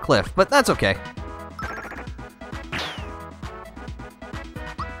get up the cliff, but that's okay.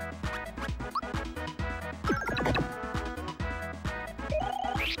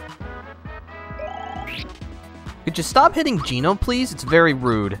 Could you stop hitting Gino, please? It's very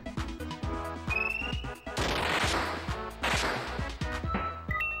rude.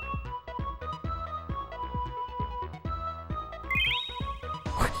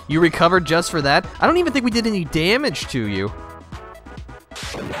 You recovered just for that? I don't even think we did any damage to you.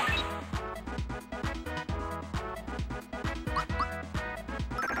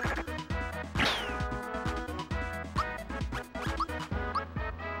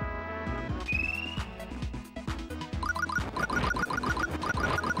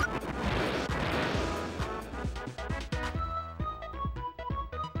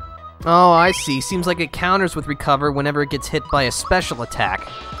 Oh, I see. Seems like it counters with recover whenever it gets hit by a special attack.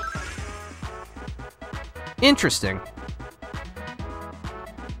 Interesting.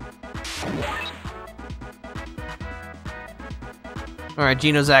 Alright,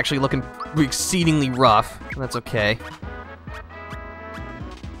 Gino's actually looking exceedingly rough. That's okay.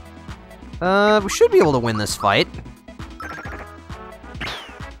 We should be able to win this fight.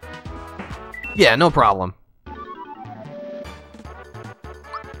 Yeah, no problem.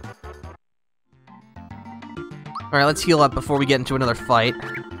 Alright, let's heal up before we get into another fight.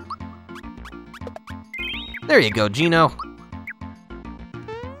 There you go, Gino.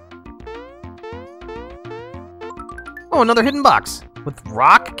 Oh, another hidden box with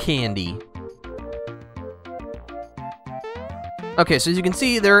rock candy. Okay, so as you can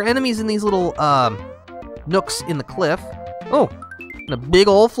see, there are enemies in these little nooks in the cliff. Oh, and a big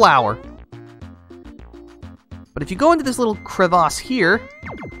old flower. But if you go into this little crevasse here,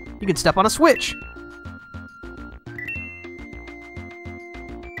 you can step on a switch.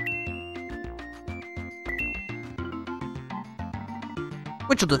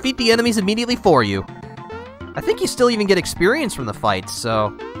 Which will defeat the enemies immediately for you. I think you still even get experience from the fights,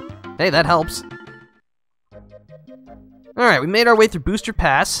 so hey, that helps. Alright, we made our way through Booster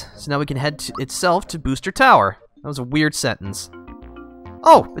Pass, so now we can head itself to Booster Tower. That was a weird sentence.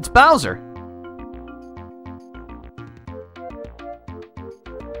 Oh, it's Bowser!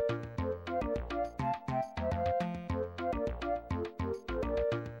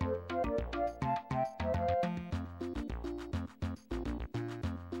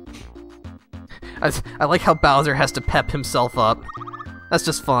 I like how Bowser has to pep himself up. That's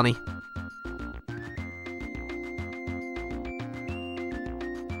just funny.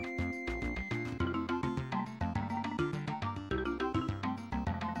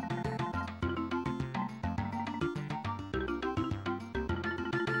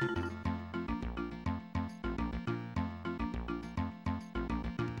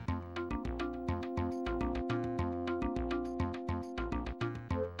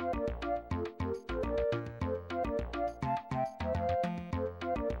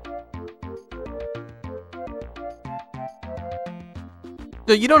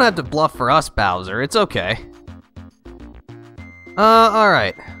 You don't have to bluff for us, Bowser. It's okay.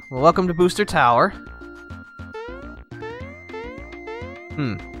 Alright. Well, welcome to Booster Tower.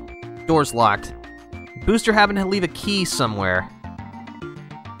 Door's locked. Booster happened to leave a key somewhere.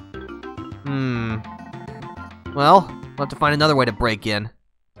 Well, we'll have to find another way to break in.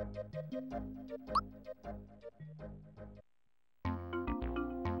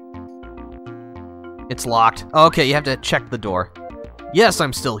 It's locked. Okay, you have to check the door. Yes,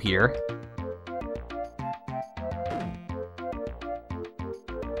 I'm still here.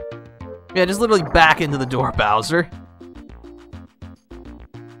 Yeah, just literally back into the door, Bowser.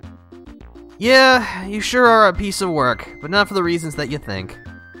 Yeah, you sure are a piece of work, but not for the reasons that you think.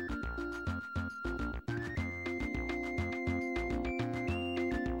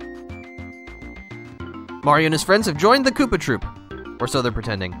 Mario and his friends have joined the Koopa Troop. Or so they're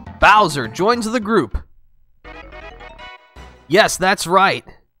pretending. Bowser joins the group. Yes, that's right.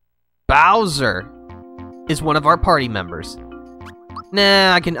 Bowser is one of our party members.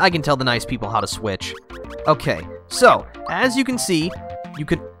 Nah, I can tell the nice people how to switch. Okay, so, as you can see, you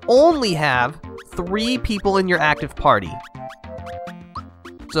can only have 3 people in your active party.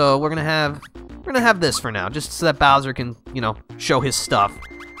 So we're gonna have this for now, just so that Bowser can, you know, show his stuff.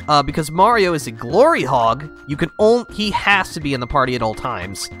 Because Mario is a glory hog, he has to be in the party at all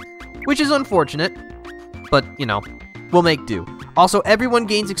times. Which is unfortunate, but, you know, we'll make do. Also, everyone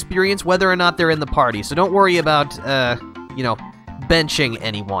gains experience whether or not they're in the party, so don't worry about, you know, benching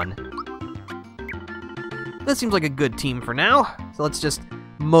anyone. That seems like a good team for now, so let's just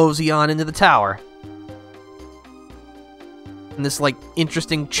mosey on into the tower. And this, like,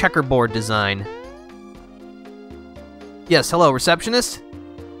 interesting checkerboard design. Yes, hello, receptionist?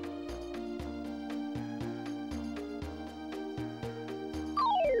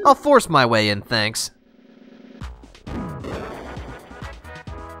 I'll force my way in, thanks.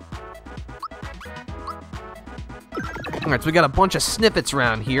 Alright, so we got a bunch of snippets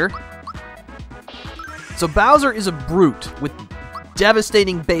around here. So Bowser is a brute with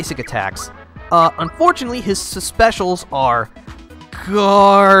devastating basic attacks. Unfortunately, his specials are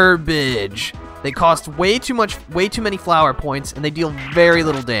garbage. They cost way too many flower points, and they deal very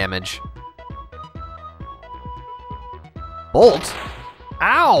little damage. Bolt?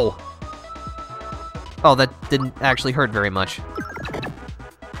 Ow! Oh, that didn't actually hurt very much.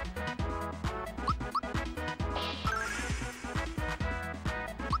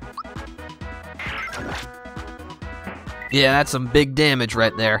 Yeah, that's some big damage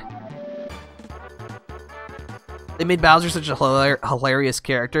right there. They made Bowser such a hilarious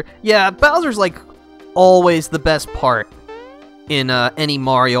character. Yeah, Bowser's like always the best part in any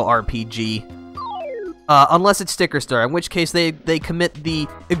Mario RPG. Unless it's Sticker Star, in which case they commit the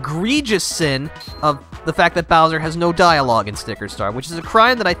egregious sin of the fact that Bowser has no dialogue in Sticker Star, which is a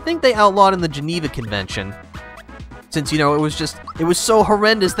crime that I think they outlawed in the Geneva Convention. Since, you know, it was so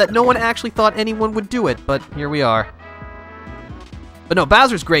horrendous that no one actually thought anyone would do it, but here we are. But no,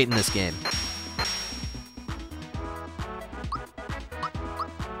 Bowser's great in this game.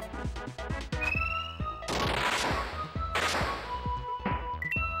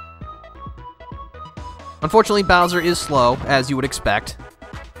 Unfortunately, Bowser is slow, as you would expect.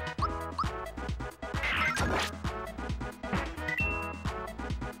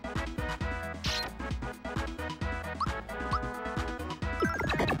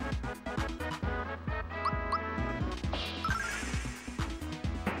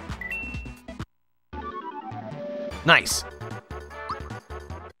 Nice.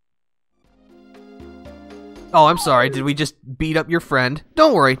 Oh, I'm sorry. Did we just beat up your friend?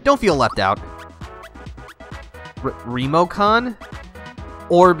 Don't worry. Don't feel left out. Remocon?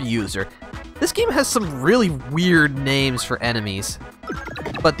 Orb User. This game has some really weird names for enemies.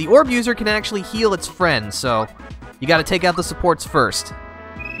 But the Orb User can actually heal its friends, so you gotta take out the supports first.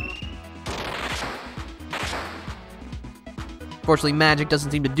 Fortunately, magic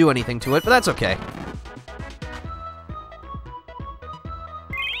doesn't seem to do anything to it, but that's okay.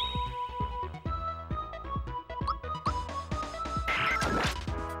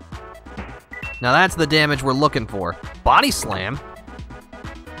 Now that's the damage we're looking for. Body Slam?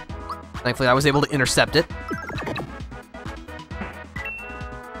 Thankfully I was able to intercept it.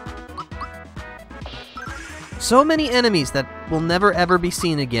 So many enemies that will never ever be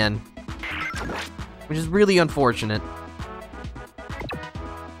seen again. Which is really unfortunate.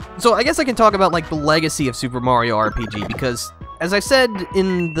 So I guess I can talk about like the legacy of Super Mario RPG, because as I said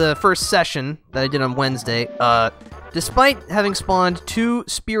in the first session that I did on Wednesday, despite having spawned 2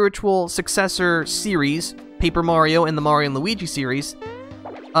 spiritual successor series, Paper Mario and the Mario and Luigi series,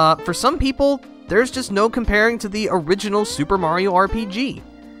 for some people, there's just no comparing to the original Super Mario RPG.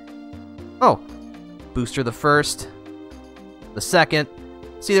 Oh, Booster the first, the second.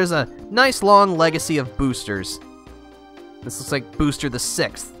 See, there's a nice long legacy of boosters. This looks like Booster the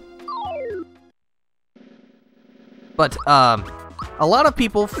 6th. But, A lot of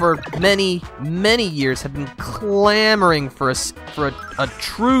people for many, many years have been clamoring for a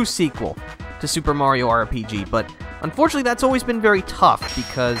true sequel to Super Mario RPG, but unfortunately that's always been very tough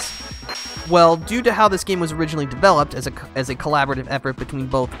because, well, due to how this game was originally developed as a collaborative effort between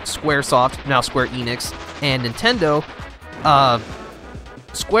both SquareSoft, now Square Enix, and Nintendo,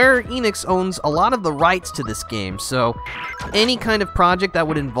 Square Enix owns a lot of the rights to this game, so any kind of project that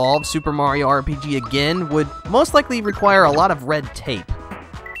would involve Super Mario RPG again would most likely require a lot of red tape.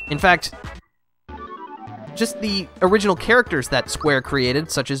 In fact, just the original characters that Square created,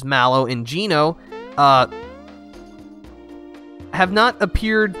 such as Mallow and Geno, have not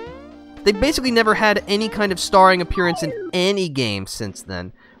appeared. They've basically never had any kind of starring appearance in any game since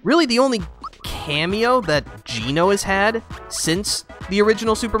then. Really, the only cameo that Geno has had since the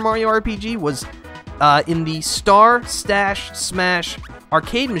original Super Mario RPG was in the Star Stash Smash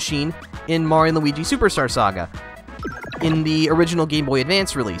arcade machine in Mario & Luigi Superstar Saga, in the original Game Boy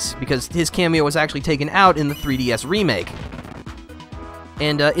Advance release, because his cameo was actually taken out in the 3DS remake.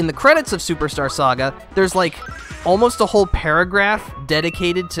 And in the credits of Superstar Saga, there's like almost a whole paragraph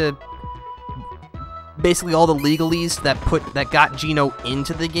dedicated to basically all the legalese that got Geno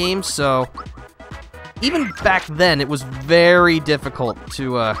into the game, so even back then it was very difficult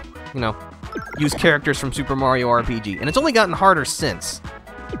to, use characters from Super Mario RPG, and it's only gotten harder since.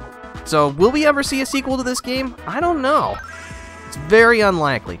 So, will we ever see a sequel to this game? I don't know. It's very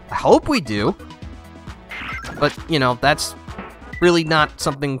unlikely. I hope we do. But, that's really not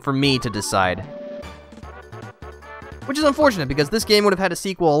something for me to decide. Which is unfortunate, because this game would have had a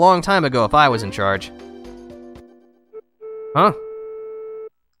sequel a long time ago if I was in charge. Huh?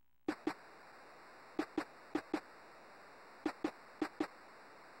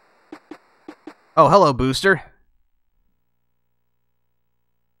 Oh, hello, Booster.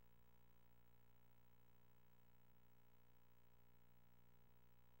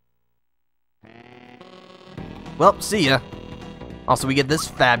 Well, see ya. Also, we get this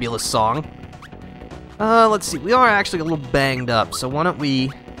fabulous song. Let's see. We are actually a little banged up, so why don't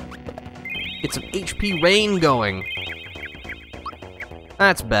we get some HP rain going?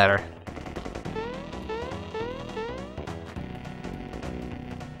 That's better.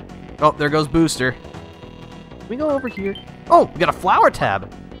 Oh, there goes Booster. Can we go over here? Oh, we got a flower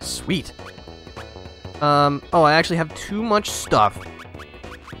tab. Sweet. Oh, I actually have too much stuff.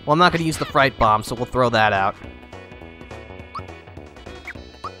 Well, I'm not going to use the Fright Bomb, so we'll throw that out.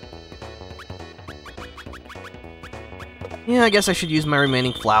 Yeah, I guess I should use my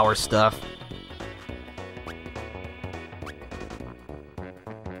remaining flower stuff.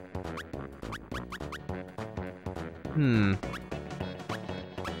 I'm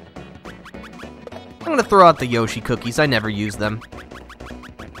gonna throw out the Yoshi cookies. I never use them.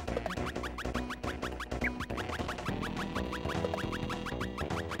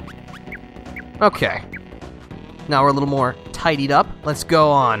 Okay. Now we're a little more tidied up. Let's go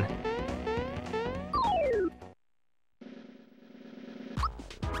on.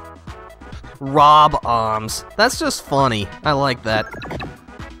 Rob arms. That's just funny. I like that.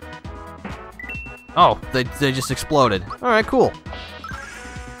 Oh, they just exploded. Alright, cool.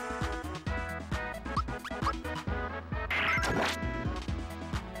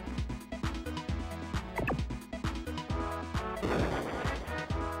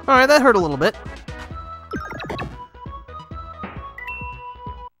 Alright, that hurt a little bit.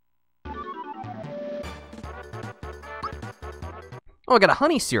 Oh, I got a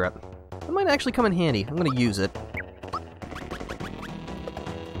honey syrup. That might actually come in handy. I'm gonna use it.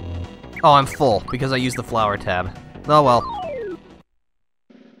 Oh, I'm full, because I used the flower tab. Oh well.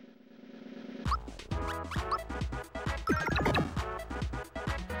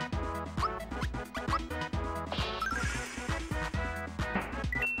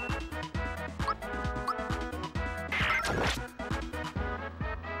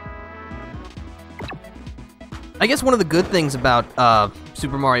 I guess one of the good things about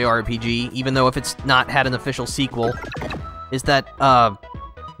Super Mario RPG, even though if it's not had an official sequel, is that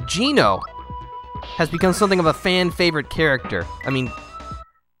Geno has become something of a fan-favorite character. I mean,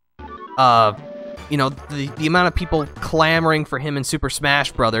 the amount of people clamoring for him in Super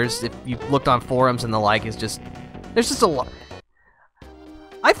Smash Brothers, if you've looked on forums and the like, is just... There's just a lot...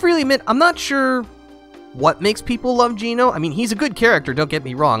 I freely admit, I'm not sure what makes people love Geno. I mean, he's a good character, don't get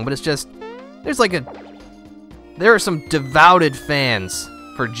me wrong, but it's just... There's like a... There are some devoted fans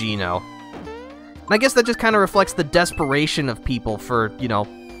for Geno. And I guess that just kind of reflects the desperation of people for,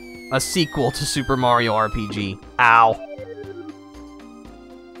 a sequel to Super Mario RPG. Ow.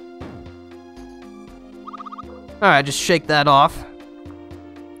 Alright, just shake that off.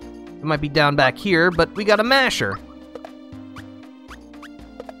 It might be down back here, but we got a masher.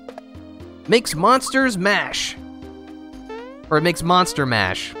 Makes monsters mash. Or it makes monster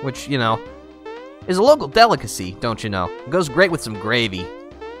mash, which, you know, is a local delicacy, don't you know? It goes great with some gravy.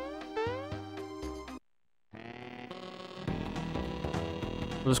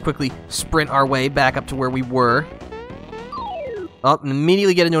 We'll just quickly sprint our way back up to where we were. Oh, and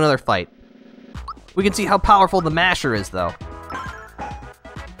immediately get into another fight. We can see how powerful the masher is, though.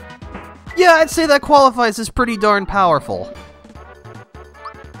 Yeah, I'd say that qualifies as pretty darn powerful.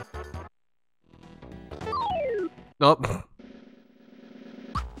 Oh.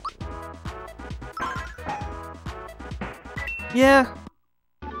 Yeah.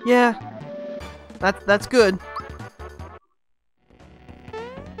 That's good.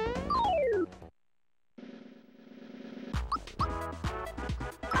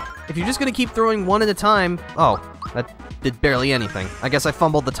 If you're just gonna keep throwing one at a time... Oh, that did barely anything. I guess I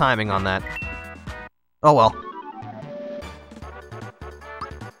fumbled the timing on that. Oh well.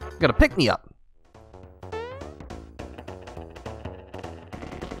 Gotta pick me up.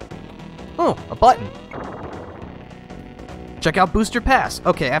 Oh, a button. Check out Booster Pass.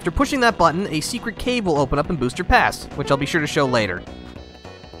 Okay, after pushing that button, a secret cave will open up in Booster Pass, which I'll be sure to show later.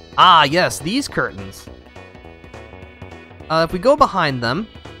 Ah, yes, these curtains. If we go behind them,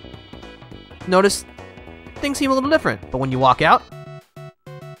 notice things seem a little different, but when you walk out...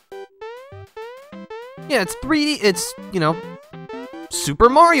 Yeah, it's 3D, it's, you know, Super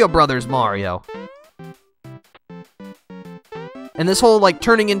Mario Brothers Mario. And this whole, like,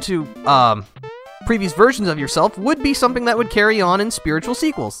 turning into, previous versions of yourself would be something that would carry on in spiritual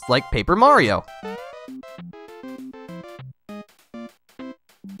sequels, like Paper Mario.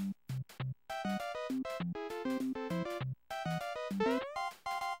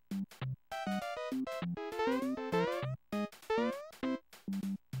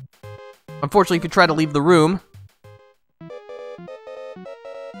 Unfortunately, if you try to leave the room...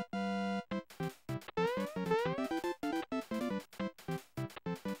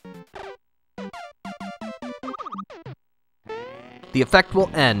 the effect will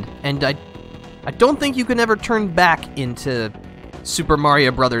end, and I don't think you can ever turn back into Super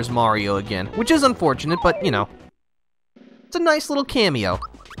Mario Brothers Mario again, which is unfortunate, but, you know, it's a nice little cameo.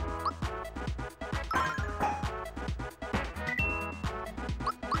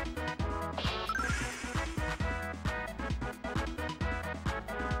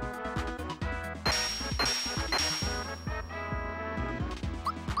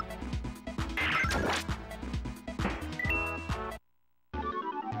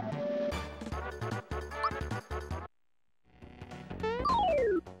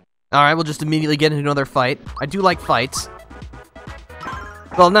 Alright, we'll just immediately get into another fight. I do like fights.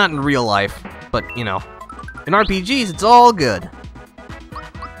 Well, not in real life, but, you know, in RPGs, it's all good.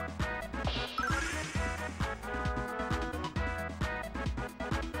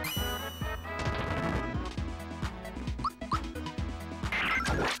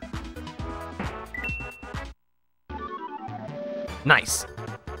 Nice.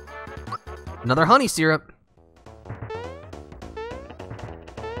 Another honey syrup.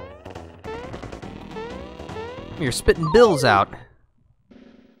 You're spitting bills out.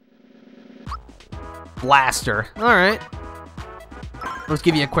 Blaster. Alright. Let's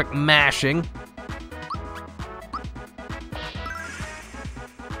give you a quick mashing.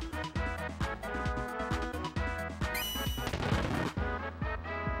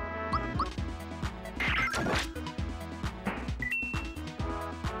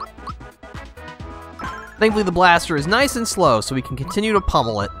 Thankfully, the blaster is nice and slow, so we can continue to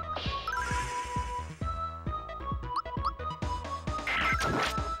pummel it.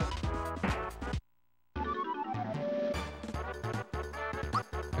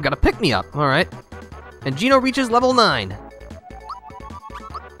 I got a pick-me-up, alright. And Gino reaches level 9.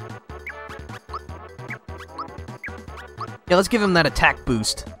 Yeah, let's give him that attack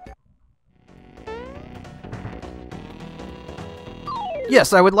boost.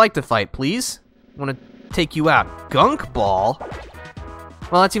 Yes, I would like to fight, please. I want to take you out. Gunk Ball?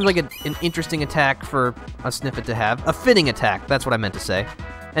 Well, that seems like an interesting attack for a Sniffet to have. A fitting attack, that's what I meant to say.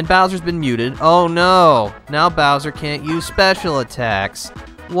 And Bowser's been muted. Oh no! Now Bowser can't use special attacks.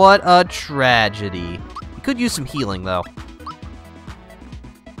 What a tragedy. He could use some healing, though.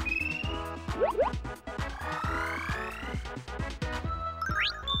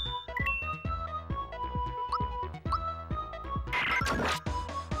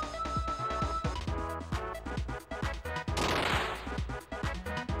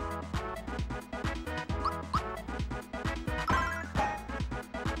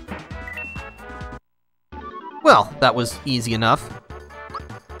 Well, that was easy enough.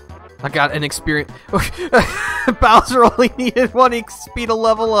 I got an experience. Bowser only needed 1 XP to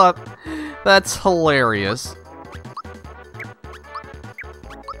level up. That's hilarious.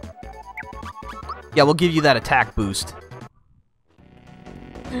 Yeah, we'll give you that attack boost.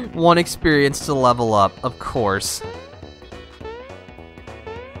 1 experience to level up, of course.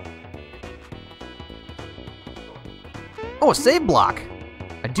 Oh, a save block.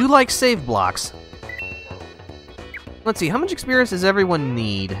 I do like save blocks. Let's see, how much experience does everyone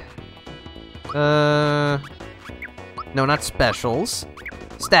need? No, not specials.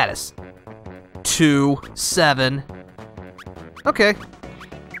 Status. 2, 7. Okay.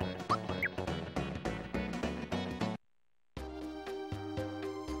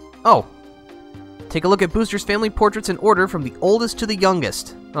 Oh. Take a look at Booster's family portraits in order from the oldest to the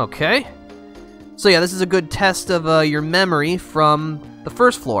youngest. Okay. So yeah, this is a good test of your memory from the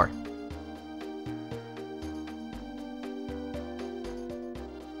first floor.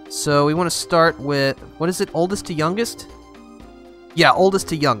 So we want to start with, what is it, oldest to youngest? Yeah, oldest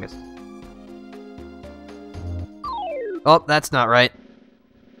to youngest. Oh, that's not right.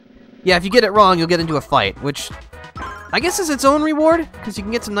 Yeah, if you get it wrong, you'll get into a fight, which I guess is its own reward, because you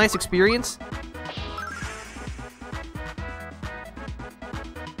can get some nice experience.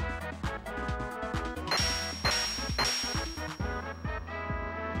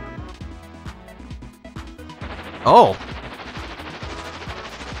 Oh.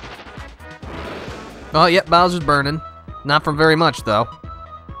 Oh, yep, Bowser's burning. Not from very much, though.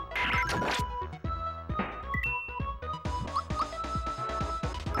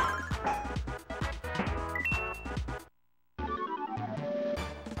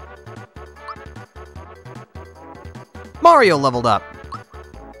 Mario leveled up.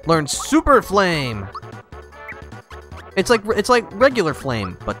 Learned Super Flame. It's like regular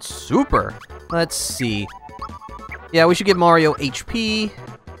flame, but super. Let's see. Yeah, we should give Mario HP.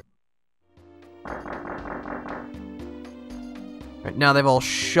 Right, now they've all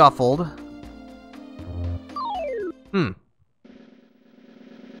shuffled.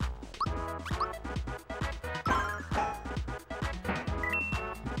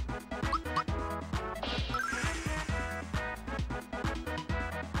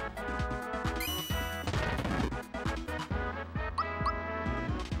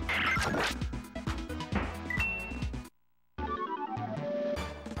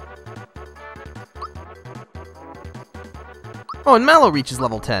 Oh, and Mallow reaches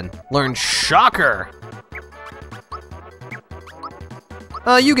level 10. Learn Shocker!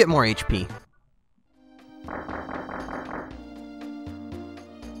 You get more HP.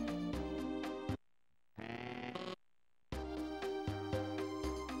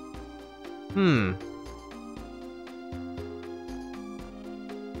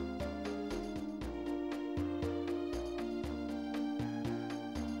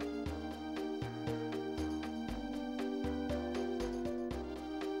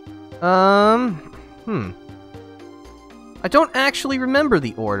 I don't actually remember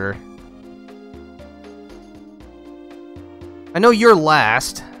the order. I know you're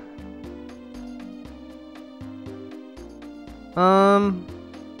last.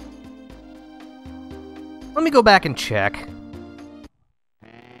 Let me go back and check.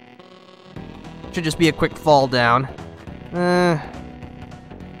 Should just be a quick fall down.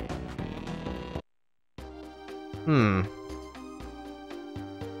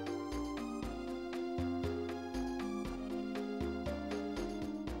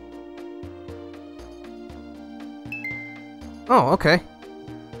 Oh, okay.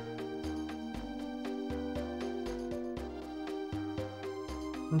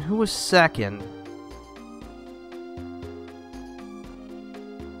 And who was second?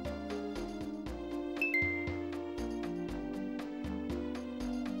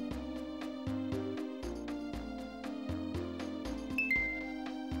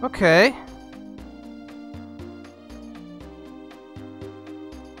 Okay.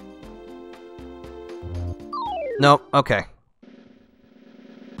 Nope, okay.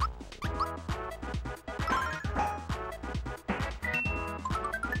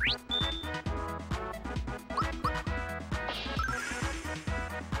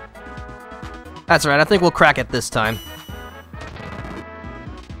 That's right, I think we'll crack it this time.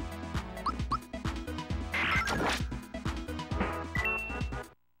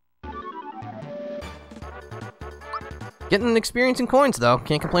 Getting experience and coins, though.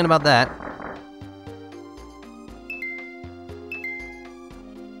 Can't complain about that.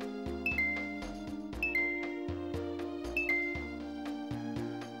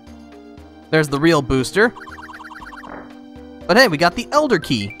 There's the real booster. But hey, we got the Elder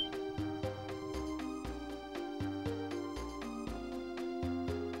Key.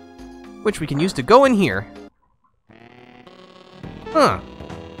 Which we can use to go in here. Huh.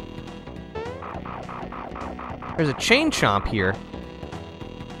 There's a chain chomp here.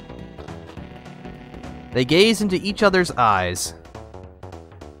 They gaze into each other's eyes.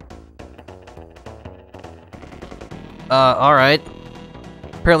 Alright.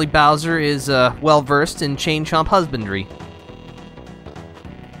 Apparently Bowser is, well-versed in chain chomp husbandry.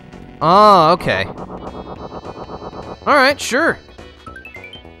 Oh, okay. Alright, sure.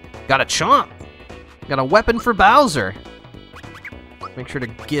 Got a chomp. Got a weapon for Bowser. Make sure to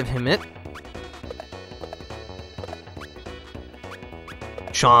give him it.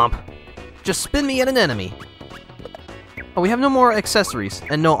 Chomp. Just spin me at an enemy. Oh, we have no more accessories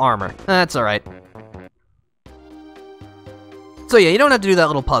and no armor. That's alright. So yeah, you don't have to do that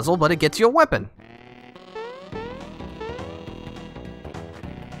little puzzle, but it gets you a weapon.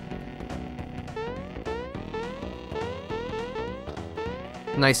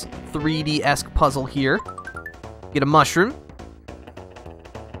 Nice 3D-esque puzzle here. Get a mushroom.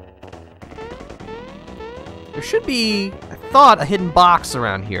 There should be, I thought, a hidden box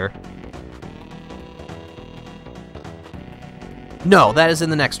around here. No, that is in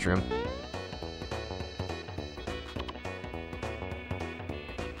the next room.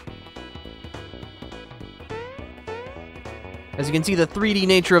 As you can see, the 3D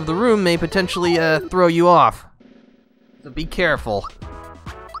nature of the room may potentially throw you off. So be careful.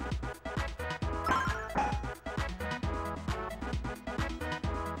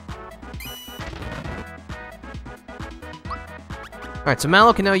 Alright, so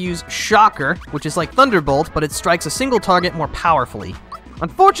Mallow can now use Shocker, which is like Thunderbolt, but it strikes a single target more powerfully.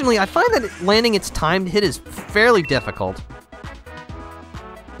 Unfortunately, I find that landing its timed hit is fairly difficult.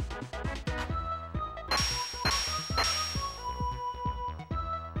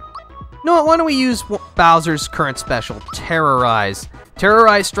 You know what, why don't we use Bowser's current special, Terrorize.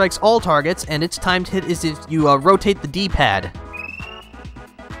 Terrorize strikes all targets, and its timed hit is if you rotate the D-pad.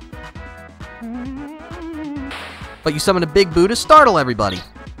 But you summon a Big Boo to startle everybody.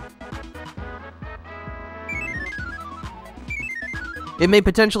 It may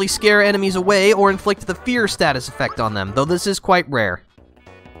potentially scare enemies away or inflict the fear status effect on them, though this is quite rare.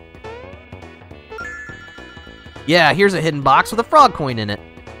 Yeah, here's a hidden box with a frog coin in it.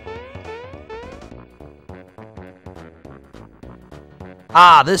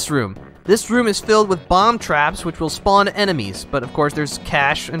 Ah, this room. This room is filled with bomb traps which will spawn enemies, but of course there's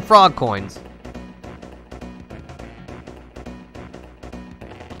cash and frog coins.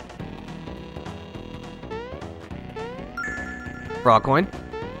 Frog coin.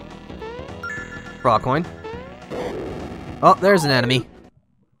 Frog coin. Oh, there's an enemy.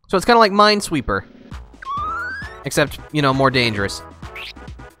 So it's kind of like Minesweeper. Except, you know, more dangerous.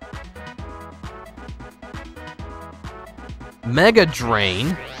 Mega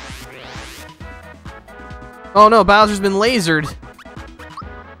Drain? Oh no, Bowser's been lasered.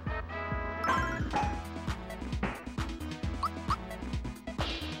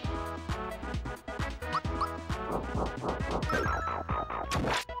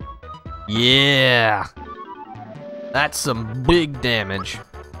 Yeah! That's some big damage.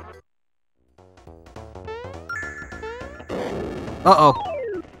 Uh-oh.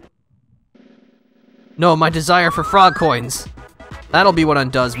 No, my desire for frog coins. That'll be what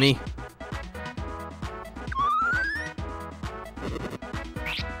undoes me.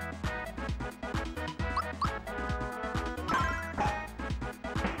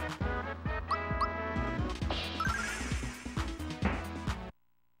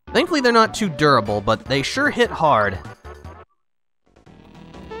 Thankfully, they're not too durable, but they sure hit hard.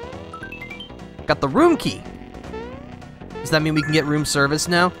 Got the room key. Does that mean we can get room service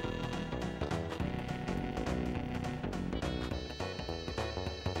now?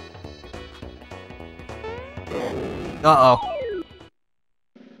 Uh-oh.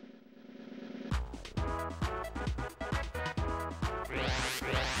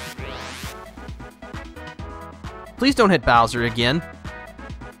 Please don't hit Bowser again.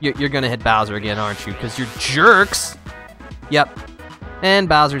 You're gonna hit Bowser again, aren't you? Because you're jerks! Yep. And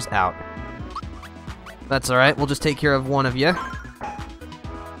Bowser's out. That's alright, we'll just take care of one of you.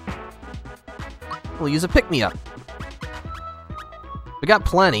 We'll use a pick-me-up. We got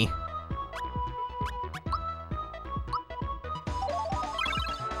plenty.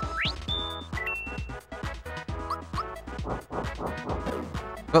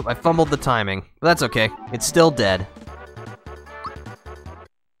 Oh, I fumbled the timing. But that's okay. It's still dead.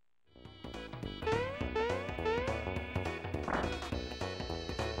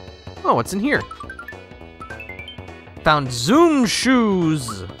 Oh, what's in here? Found Zoom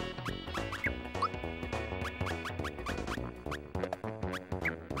Shoes!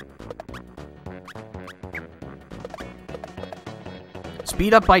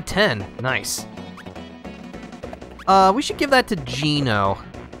 Speed up by 10. Nice. We should give that to Gino.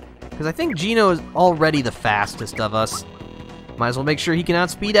 Because I think Gino is already the fastest of us. Might as well make sure he can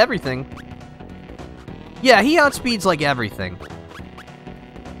outspeed everything. Yeah, he outspeeds like everything.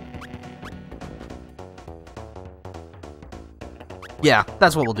 Yeah,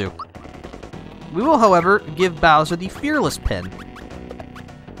 that's what we'll do. We will, however, give Bowser the Fearless pin.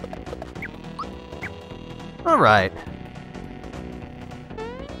 Alright.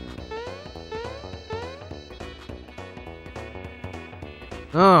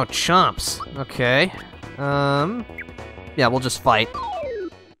 Oh, chomps. Okay. Yeah, we'll just fight.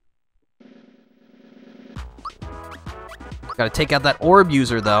 Gotta take out that orb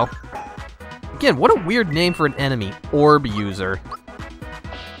user, though. Again, what a weird name for an enemy. Orb user.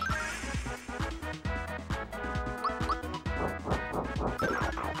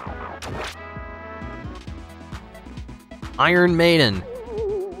 Iron Maiden.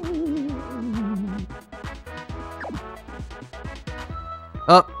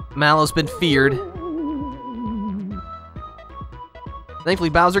 Oh, Mallow's been feared. Thankfully,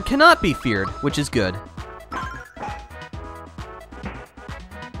 Bowser cannot be feared, which is good.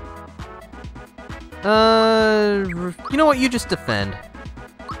 You know what? You just defend.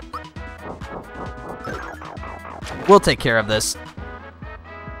 We'll take care of this.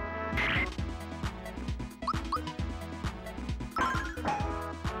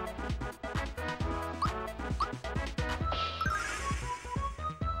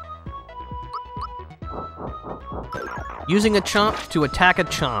 Using a chomp to attack a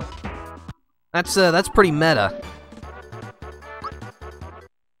chomp. That's pretty meta.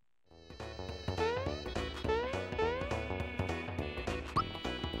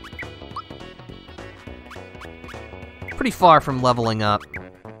 Pretty far from leveling up.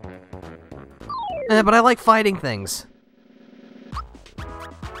 But I like fighting things.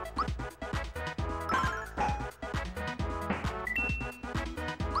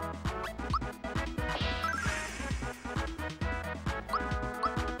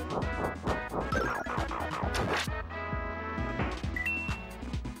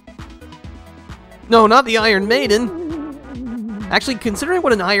 No, not the Iron Maiden! Actually, considering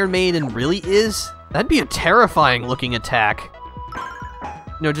what an Iron Maiden really is, that'd be a terrifying looking attack.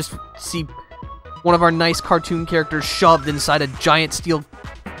 You know, just see one of our nice cartoon characters shoved inside a giant steel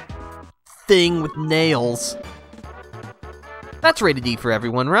thing with nails. That's rated E for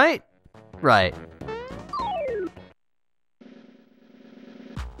everyone, right? Right.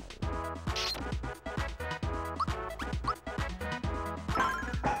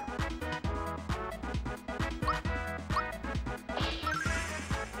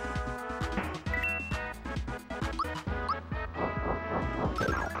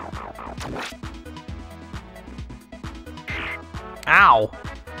 Ow!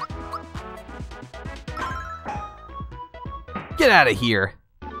 Get out of here.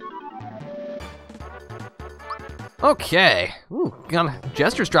 Okay. Ooh,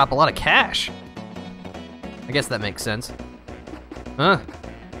 gestures drop a lot of cash. I guess that makes sense. Huh.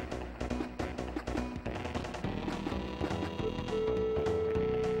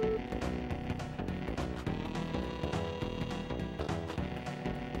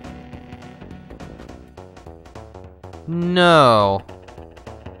 No.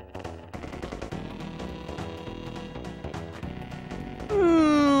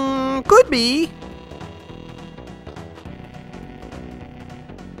 Could be.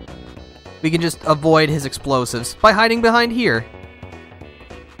 We can just avoid his explosives by hiding behind here.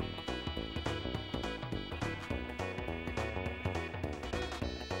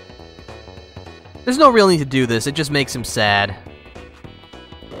 There's no real need to do this, it just makes him sad.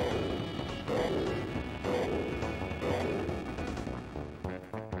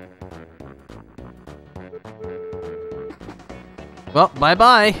 Well,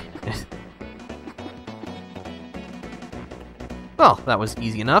 bye-bye. Well, that was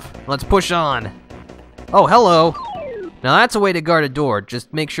easy enough. Let's push on. Oh, hello. Now that's a way to guard a door.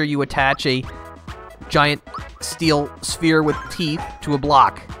 Just make sure you attach a giant steel sphere with teeth to a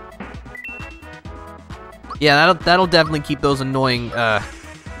block. Yeah, that'll definitely keep those annoying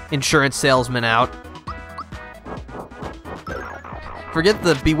insurance salesmen out. Forget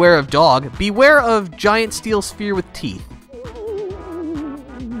the beware of dog. Beware of giant steel sphere with teeth.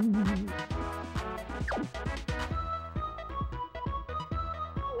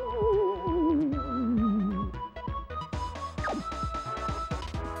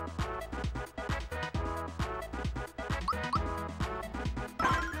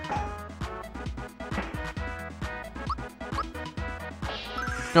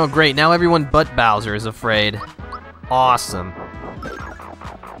 Oh great, now everyone but Bowser is afraid. Awesome.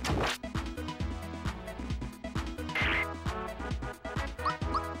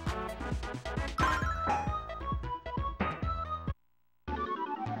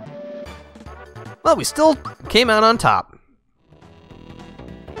 Well, we still came out on top.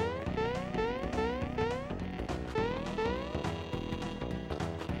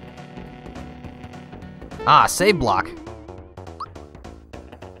 Ah, save block.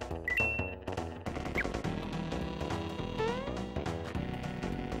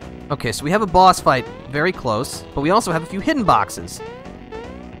 Okay, so we have a boss fight very close, but we also have a few hidden boxes.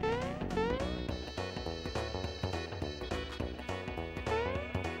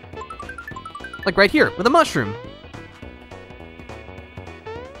 Like right here, with a mushroom.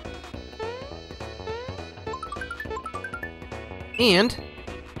 And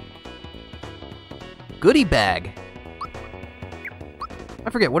goodie bag. I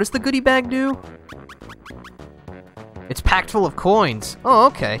forget, what does the goodie bag do? It's packed full of coins. Oh,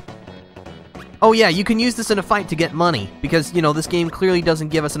 okay. Oh yeah, you can use this in a fight to get money, because, you know, this game clearly doesn't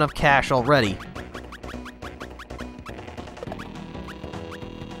give us enough cash already.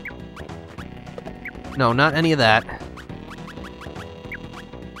 No, not any of that.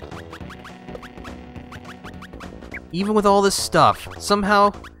 Even with all this stuff,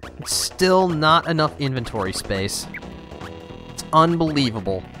 somehow, it's still not enough inventory space. It's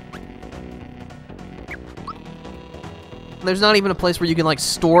unbelievable. There's not even a place where you can, like,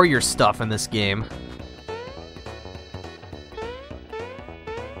 store your stuff in this game.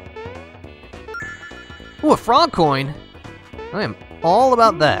 Ooh, a frog coin! I am all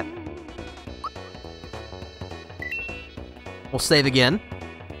about that. We'll save again.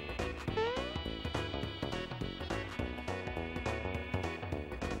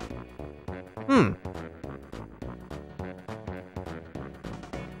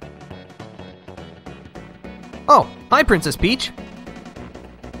 Oh, hi, Princess Peach.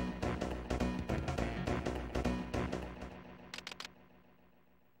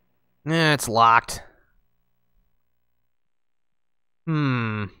 It's locked.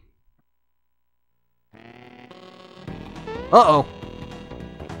 Uh-oh.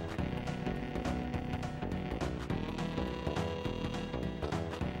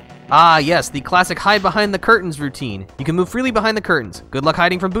 Ah, yes, the classic hide behind the curtains routine. You can move freely behind the curtains. Good luck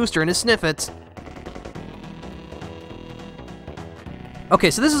hiding from Booster and his sniffets. Okay,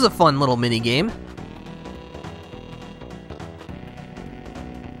 so this is a fun little mini-game.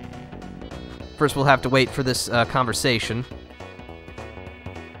 First, we'll have to wait for this conversation.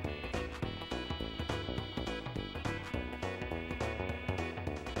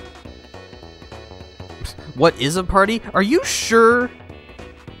 What is a party? Are you sure?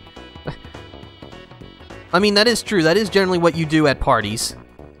 I mean, that is true. That is generally what you do at parties.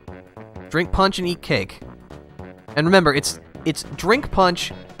 Drink punch and eat cake. And remember, it's drink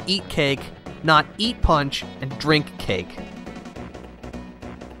punch, eat cake, not eat punch and drink cake.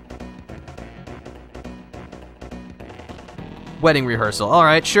 Wedding rehearsal.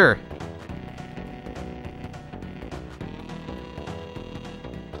 Alright, sure.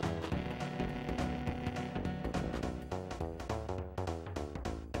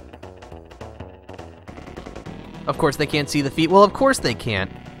 Of course they can't see the feet. Well, of course they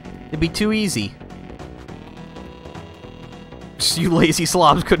can't. It'd be too easy. You lazy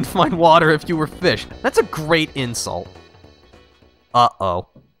slobs couldn't find water if you were fish. That's a great insult. Uh-oh.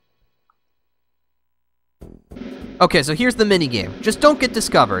 Okay, so here's the minigame. Just don't get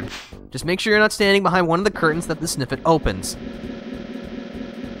discovered. Just make sure you're not standing behind one of the curtains that the snippet opens.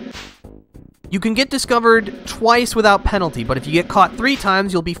 You can get discovered twice without penalty, but if you get caught 3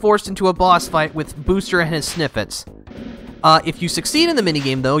 times, you'll be forced into a boss fight with Booster and his snippets. If you succeed in the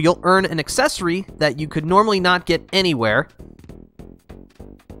minigame, though, you'll earn an accessory that you could normally not get anywhere.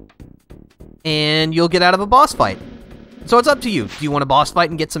 And you'll get out of a boss fight. So it's up to you. Do you want a boss fight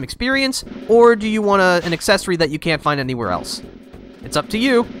and get some experience, or do you want an accessory that you can't find anywhere else? It's up to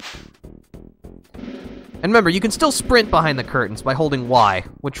you. And remember, you can still sprint behind the curtains by holding Y,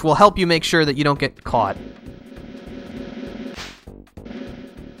 which will help you make sure that you don't get caught.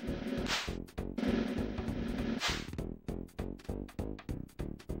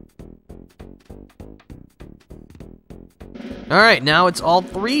 Alright, now it's all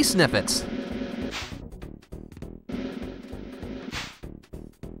 3 snippets.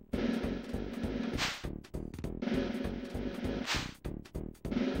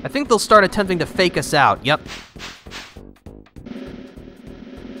 I think they'll start attempting to fake us out. Yep.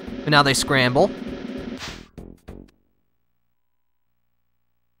 And now they scramble.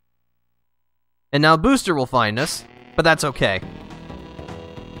 And now Booster will find us, but that's okay.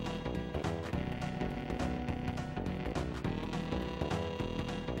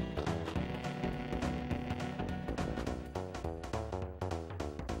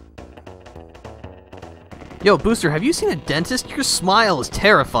 Yo, Booster, have you seen a dentist? Your smile is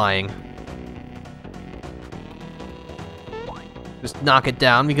terrifying. Just knock it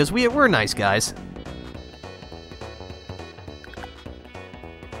down because we're nice guys.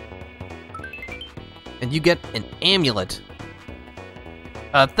 And you get an amulet.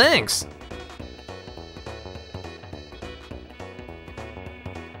 Thanks.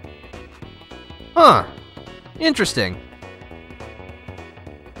 Huh. Interesting.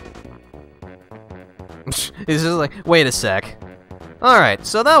 This is like, wait a sec. Alright,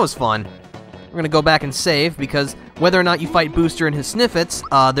 so that was fun. We're gonna go back and save, because whether or not you fight Booster and his Sniffets,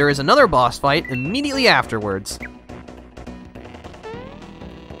 there is another boss fight immediately afterwards.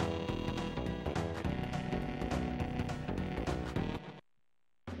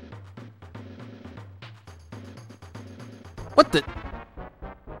 What the?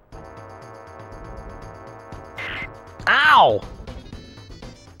 Ow!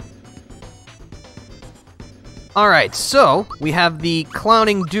 Alright, so we have the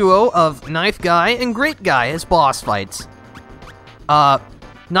clowning duo of Knife Guy and Great Guy as boss fights.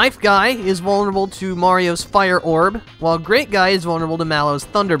 Knife Guy is vulnerable to Mario's Fire Orb, while Great Guy is vulnerable to Mallow's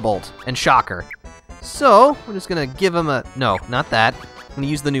Thunderbolt and Shocker. So, we're just gonna give him a... no, not that. I'm gonna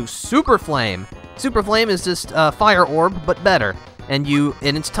use the new Super Flame. Super Flame is just Fire Orb, but better. And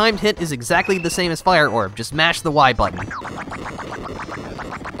its timed hit is exactly the same as Fire Orb. Just mash the Y button.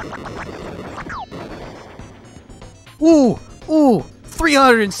 Ooh,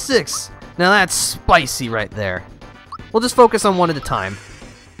 306. Now that's spicy right there. We'll just focus on one at a time.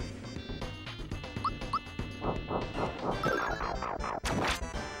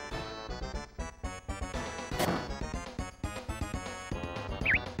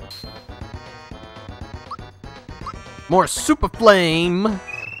 More Super Flame.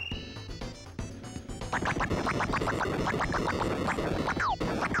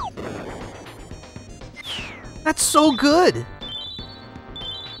 That's so good!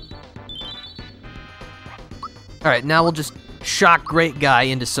 Alright, now we'll just shock Great Guy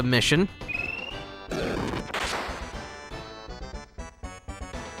into submission.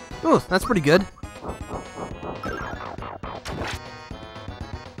 Ooh, that's pretty good.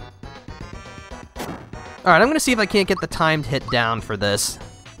 Alright, I'm gonna see if I can't get the timed hit down for this.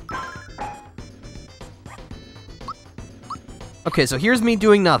 Okay, so here's me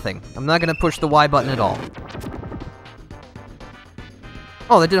doing nothing. I'm not gonna push the Y button at all.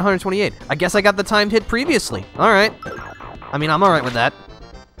 Oh, that did 128. I guess I got the timed hit previously. Alright. I mean, I'm alright with that.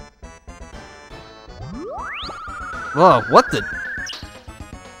 Whoa, what the?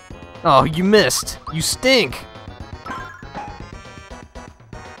 Oh, you missed. You stink.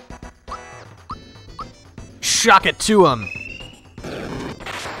 Shock it to him.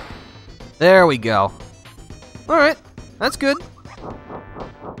 There we go. Alright, that's good.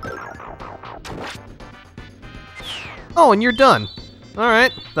 Oh, and you're done.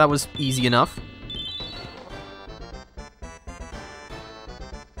 Alright, that was easy enough.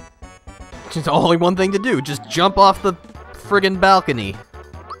 Just only one thing to do, just jump off the friggin' balcony.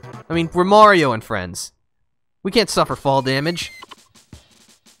 I mean, we're Mario and friends. We can't suffer fall damage.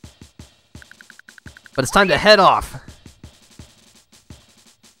 But it's time to head off.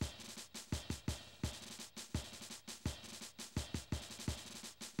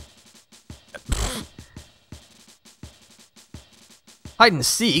 Hide and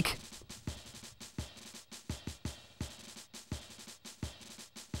seek?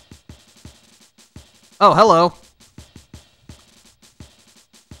 Oh, hello.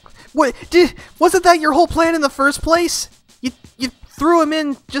 What? Wasn't that your whole plan in the first place? You threw him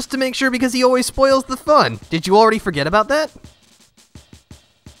in just to make sure because he always spoils the fun. Did you already forget about that?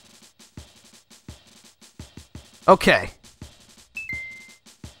 Okay.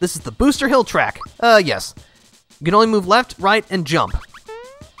 This is the Booster Hill track. Yes. You can only move left, right, and jump.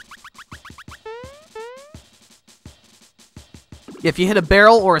 If you hit a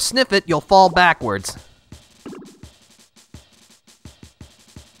barrel or a sniffet, you'll fall backwards.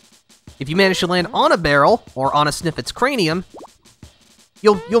 If you manage to land on a barrel, or on a sniffet's cranium,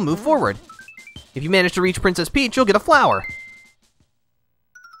 you'll move forward. If you manage to reach Princess Peach, you'll get a flower.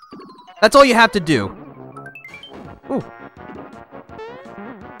 That's all you have to do. Ooh.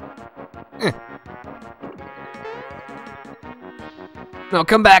 No,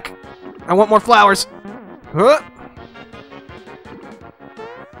 come back. I want more flowers. Huh?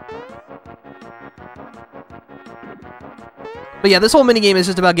 But yeah, this whole minigame is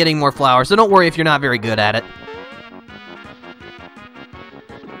just about getting more flowers, so don't worry if you're not very good at it.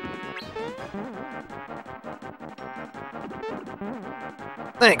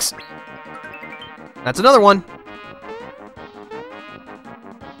 Thanks. That's another one.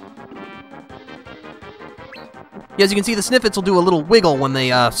 Yeah, as you can see, the sniffets will do a little wiggle when they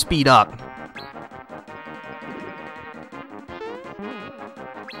speed up.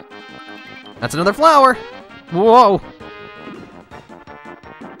 That's another flower. Whoa.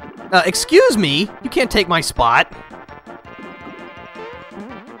 Excuse me? You can't take my spot.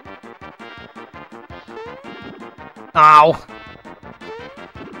 Ow.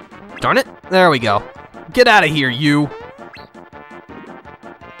 Darn it. There we go. Get out of here, you.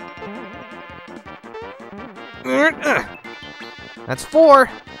 That's 4.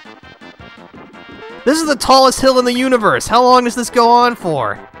 This is the tallest hill in the universe. How long does this go on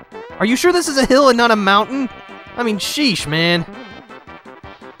for? Are you sure this is a hill and not a mountain? I mean, sheesh, man.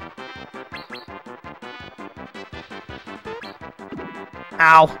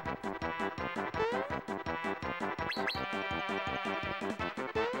 Ow.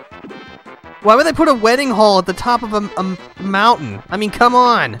 Why would they put a wedding hall at the top of a mountain? I mean, come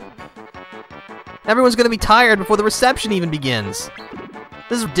on. Everyone's gonna be tired before the reception even begins.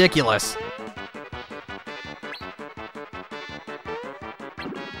 This is ridiculous.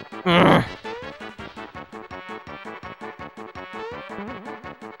 Ugh.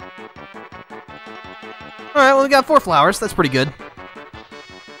 Alright, well, we got 4 flowers. That's pretty good.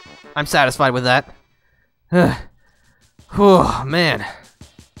 I'm satisfied with that. Oh, man.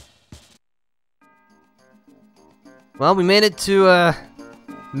 Well, we made it to,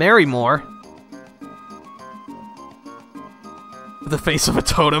 Marrymore. With the face of a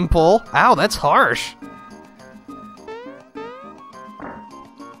totem pole. Ow, that's harsh.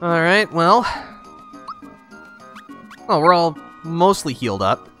 Alright, well. Oh, we're all mostly healed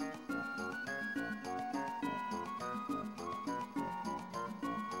up.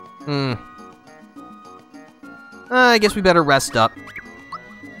 I guess we better rest up.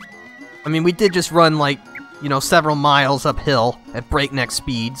 I mean, we did just run, like, you know, several miles uphill at breakneck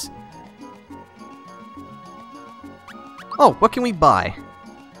speeds. Oh, what can we buy?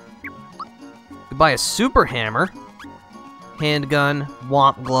 We buy a super hammer, handgun,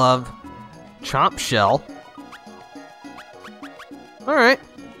 womp glove, chomp shell. Alright.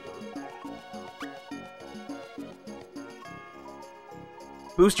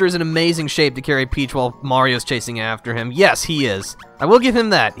 Booster is in amazing shape to carry Peach while Mario's chasing after him. Yes, he is. I will give him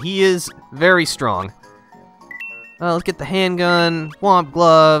that. He is very strong. Let's get the handgun, womp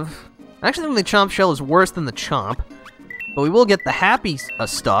glove. I actually think the chomp shell is worse than the chomp. But we will get the happy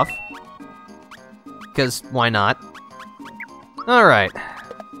stuff. Because why not? Alright.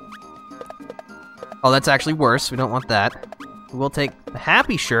 Oh, that's actually worse. We don't want that. We will take the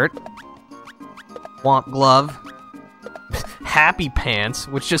happy shirt. Womp glove. Happy pants,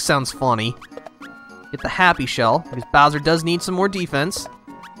 which just sounds funny. Get the happy shell, because Bowser does need some more defense.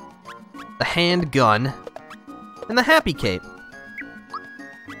 The handgun. And the happy cape.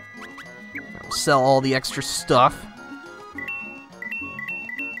 I'll sell all the extra stuff.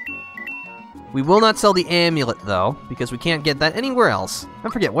 We will not sell the amulet, though, because we can't get that anywhere else. I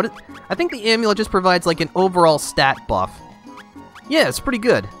forget, what I think the amulet just provides, like, an overall stat buff. Yeah, it's pretty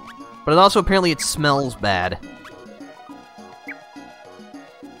good. But it also, apparently, it smells bad.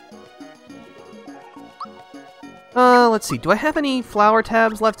 Let's see, do I have any flower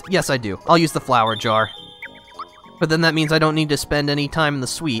tabs left? Yes, I do. I'll use the flower jar. But then that means I don't need to spend any time in the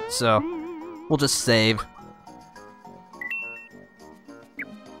suite, so we'll just save.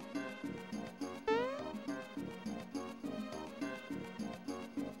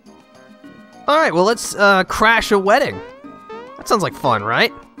 Alright, well, let's crash a wedding. That sounds like fun,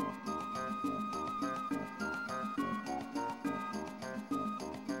 right?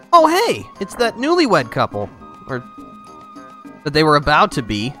 Oh, hey! It's that newlywed couple. Or that they were about to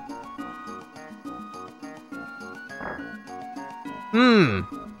be.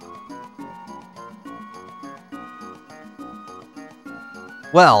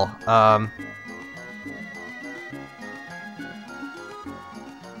 Well,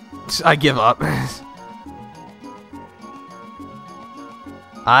 I give up.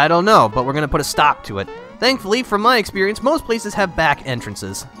 I don't know, but we're gonna put a stop to it. Thankfully, from my experience, most places have back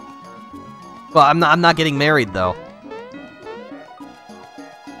entrances. Well, I'm not getting married, though.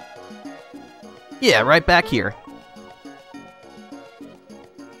 Yeah, right back here.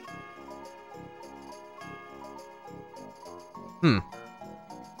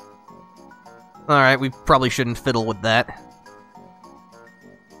 Alright, we probably shouldn't fiddle with that.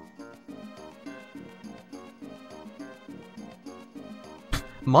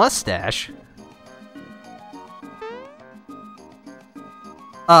 Mustache?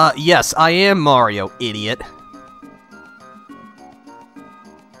 Yes, I am Mario, idiot.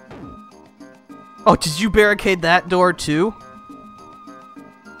 Oh, did you barricade that door, too?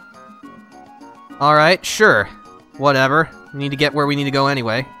 Alright, sure. Whatever. We need to get where we need to go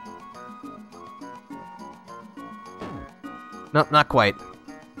anyway. Nope, not quite.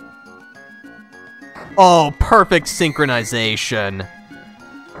 Oh, perfect synchronization.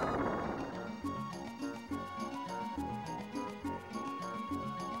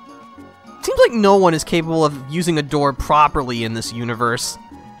 Seems like no one is capable of using a door properly in this universe.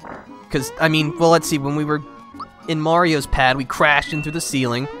 Because, I mean, well, let's see, when we were in Mario's pad, we crashed in through the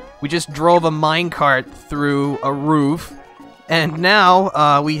ceiling. We just drove a minecart through a roof. And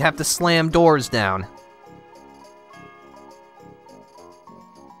now, we have to slam doors down.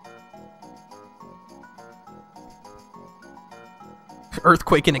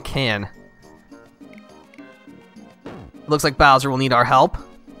 Earthquake in a can. Looks like Bowser will need our help.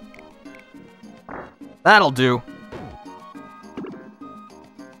 That'll do.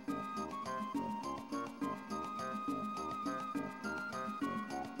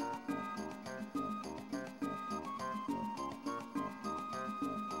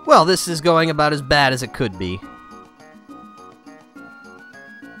 Well, this is going about as bad as it could be.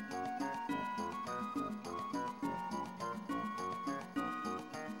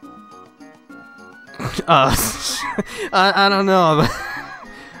 I don't know.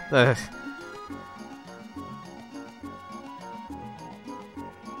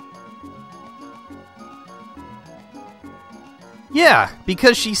 Yeah,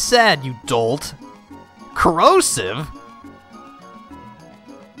 because she said, you dolt. Corrosive?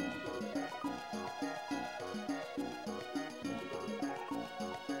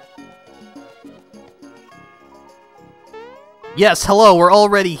 Yes, hello, we're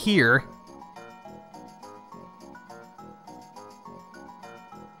already here.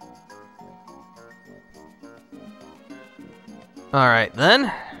 Alright,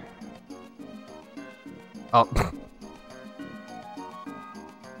 then. Oh.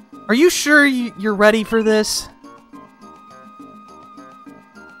 Are you sure you're ready for this?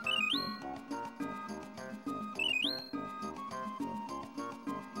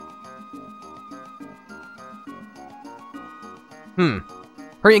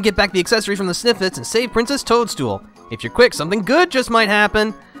 Hurry and get back the accessories from the Sniffets and save Princess Toadstool. If you're quick, something good just might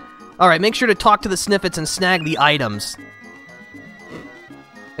happen. Alright, make sure to talk to the Sniffets and snag the items.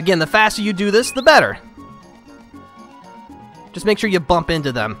 Again, the faster you do this, the better. Just make sure you bump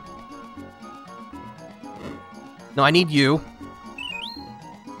into them. No, I need you.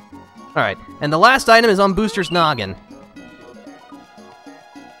 Alright, and the last item is on Booster's noggin.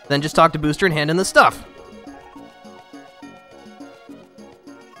 Then just talk to Booster and hand in the stuff.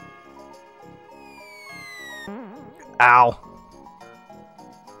 Ow.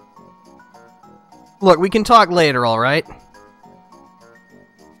 Look, we can talk later, alright?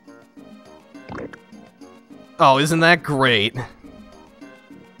 Oh, isn't that great?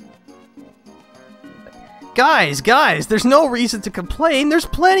 Guys, there's no reason to complain. There's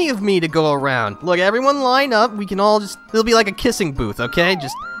plenty of me to go around. Look, everyone line up. We can all just... It'll be like a kissing booth, okay?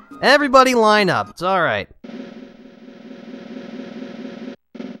 Just everybody line up. It's alright.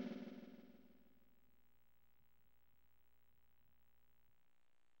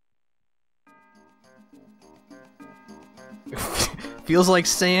 Feels like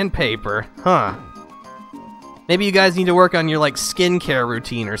sandpaper. Huh. Maybe you guys need to work on your, like, skincare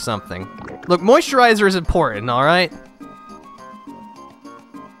routine or something. Look, moisturizer is important, alright?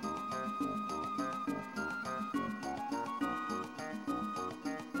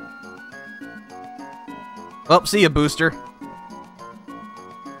 Oh, see ya, Booster.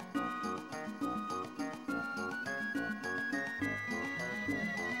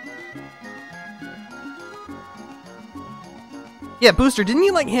 Yeah, Booster, didn't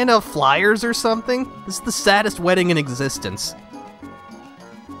you, like, hand out flyers or something? This is the saddest wedding in existence.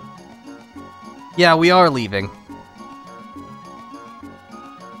 Yeah, we are leaving.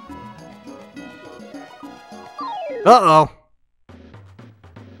 Uh-oh.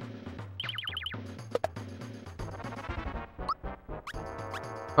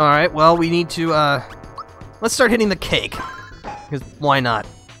 Alright, well, we need to, let's start hitting the cake. Because why not?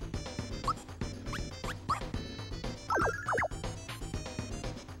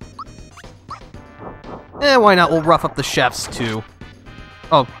 Why not? We'll rough up the chefs, too.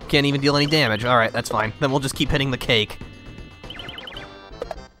 Oh, can't even deal any damage. Alright, that's fine. Then we'll just keep hitting the cake.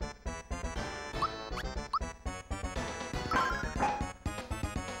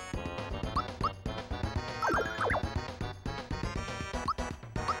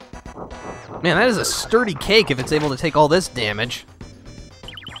 Man, that is a sturdy cake if it's able to take all this damage.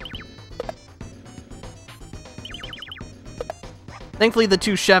 Thankfully, the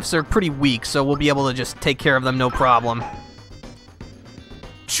two chefs are pretty weak, so we'll be able to just take care of them no problem.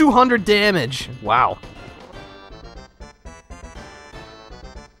 200 damage! Wow.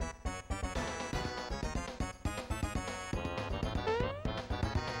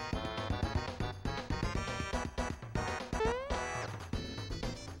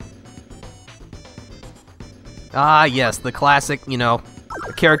 Ah, yes, the classic, you know,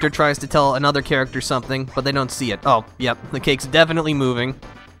 a character tries to tell another character something, but they don't see it. Oh, yep, the cake's definitely moving.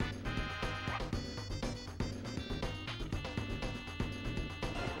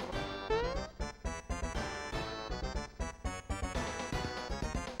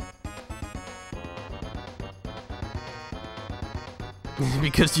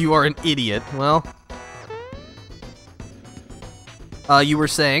 Because you are an idiot. Well, you were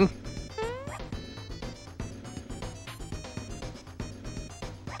saying?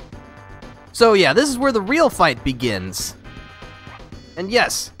 So yeah, this is where the real fight begins. And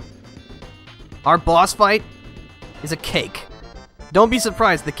yes, our boss fight is a cake. Don't be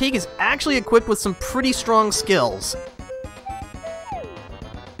surprised, the cake is actually equipped with some pretty strong skills.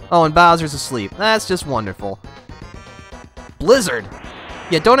 Oh, and Bowser's asleep. That's just wonderful. Blizzard!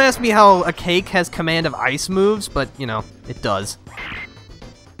 Yeah, don't ask me how a cake has command of ice moves, but, you know, it does.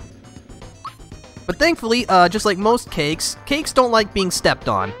 But thankfully, just like most cakes, cakes don't like being stepped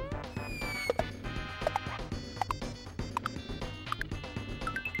on.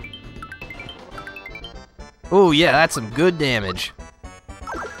 Oh yeah, that's some good damage.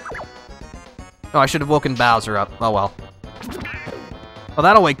 Oh, I should have woken Bowser up. Oh well. Oh,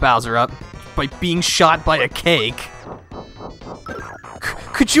 that'll wake Bowser up. By being shot by a cake.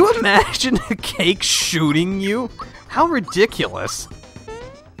 Could you imagine a cake shooting you? How ridiculous.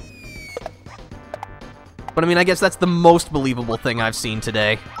 But I mean, I guess that's the most believable thing I've seen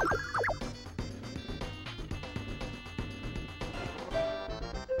today.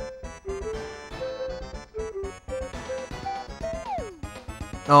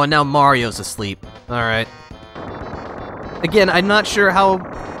 Oh, and now Mario's asleep. Alright. Again, I'm not sure how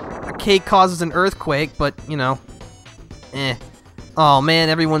a cake causes an earthquake, but, you know, eh. Oh man,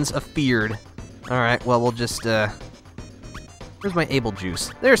 everyone's afeared. Alright, well, we'll just, where's my able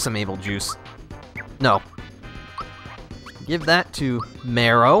juice? There's some able juice. No. Give that to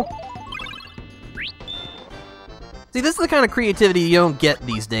Marrow. See, this is the kind of creativity you don't get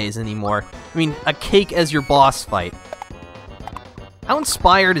these days anymore. I mean, a cake as your boss fight. How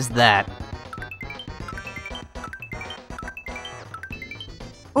inspired is that?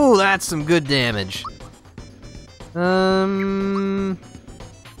 Ooh, that's some good damage. Why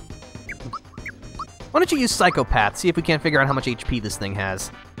don't you use Psychopath, see if we can't figure out how much HP this thing has.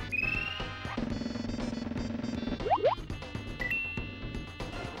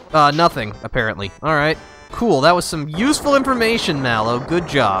 Nothing, apparently. Alright, cool, that was some useful information, Mallow, good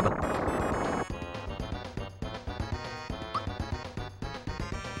job.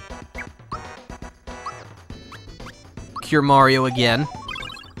 Cure Mario again.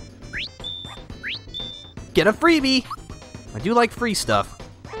 Get a freebie! I do like free stuff.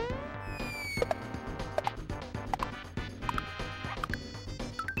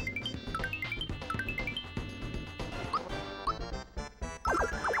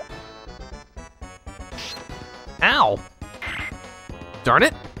 Ow! Darn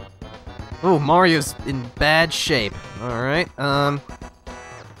it! Oh, Mario's in bad shape. Alright, no,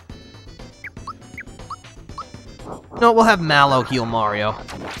 we'll have Mallow heal Mario. How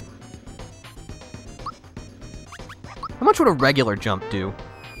much would a regular jump do?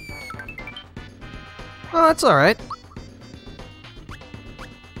 Oh, that's alright.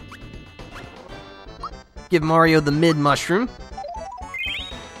 Give Mario the mid-mushroom.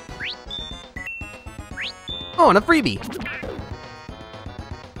 Oh, and a freebie!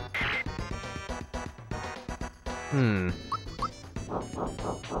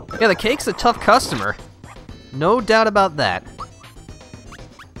 Yeah, the cake's a tough customer. No doubt about that.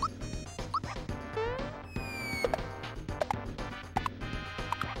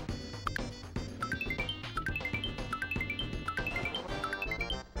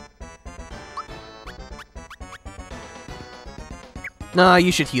 Nah,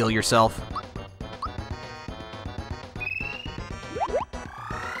 you should heal yourself.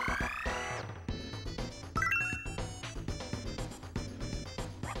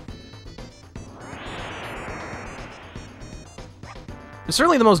 It's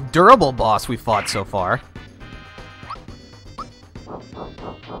certainly the most durable boss we've fought so far.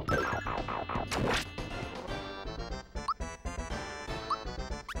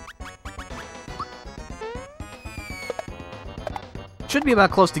 Should be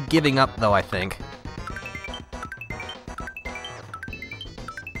about close to giving up, though, I think.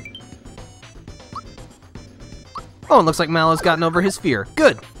 Oh, it looks like Mallow's gotten over his fear.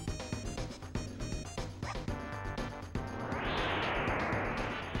 Good!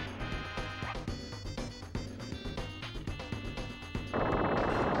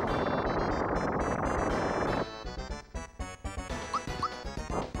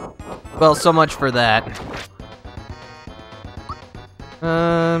 Well, so much for that.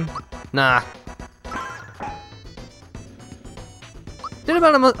 Nah. Did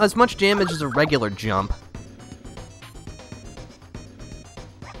about as much damage as a regular jump.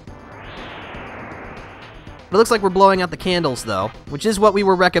 It looks like we're blowing out the candles, though, which is what we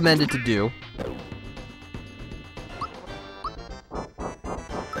were recommended to do.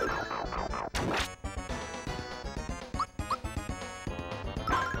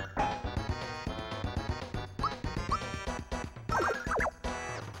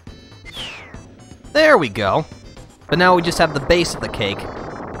 There we go. But now we just have the base of the cake.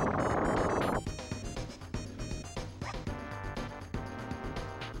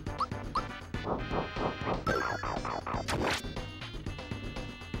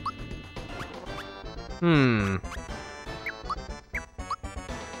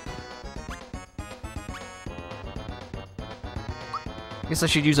 Guess I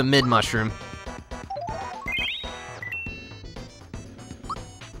should use a mid-mushroom.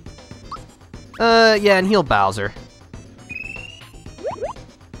 Yeah, and heal Bowser.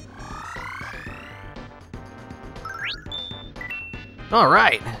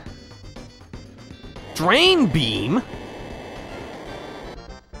 Alright. Drain Beam?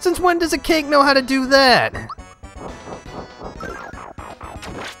 Since when does a cake know how to do that?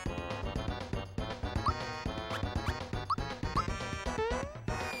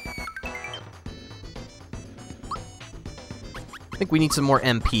 I think we need some more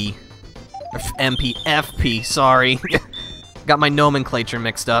MP. Or MP, FP, sorry. Got my nomenclature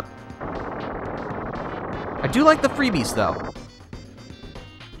mixed up. I do like the freebies, though.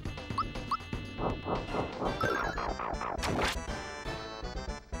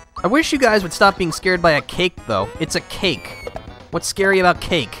 I wish you guys would stop being scared by a cake, though. It's a cake. What's scary about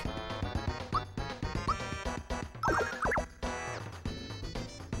cake?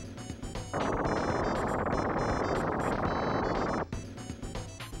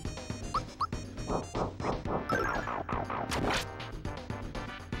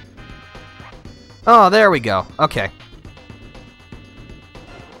 Oh, there we go. Okay.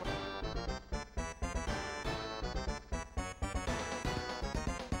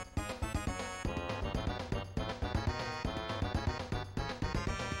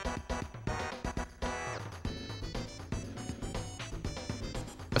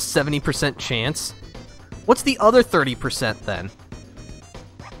 A 70% chance? What's the other 30% then?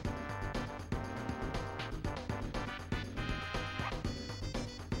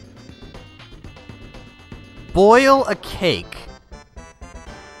 Boil a cake.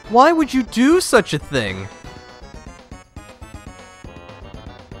 Why would you do such a thing?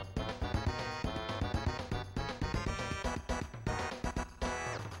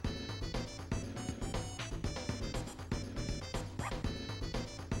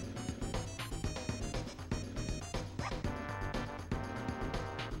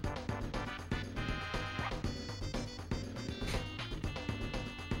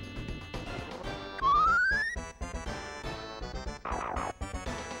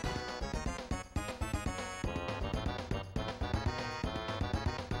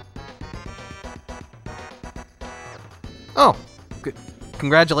 Oh, good.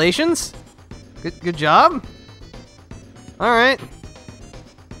 Congratulations. Good job. All right.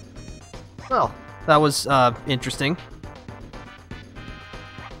 Well, that was interesting.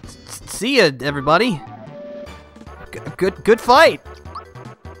 See ya, everybody. Good fight.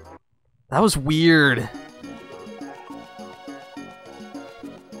 That was weird.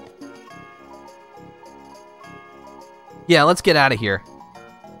 Yeah, let's get out of here.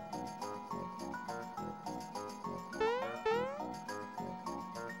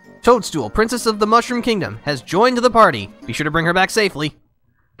 Toadstool, Princess of the Mushroom Kingdom, has joined the party. Be sure to bring her back safely.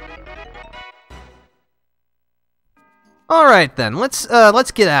 Alright then, let's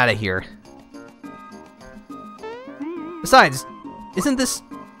get out of here. Besides, isn't this...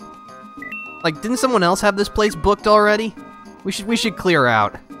 like, didn't someone else have this place booked already? We should clear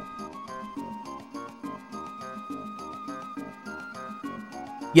out.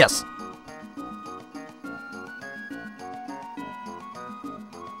 Yes.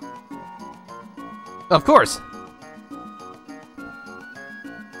 Of course.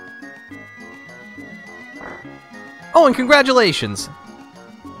 Oh, and congratulations.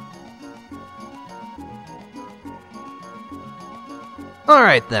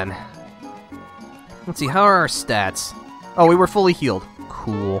 Alright then. Let's see, how are our stats? Oh, we were fully healed.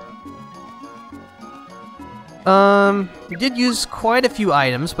 Cool. We did use quite a few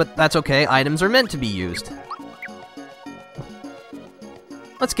items, but that's okay. Items are meant to be used.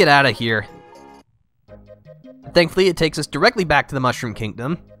 Let's get out of here. Thankfully, it takes us directly back to the Mushroom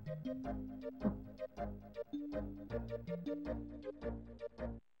Kingdom.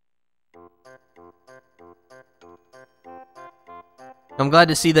 I'm glad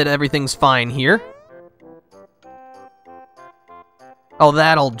to see that everything's fine here. Oh,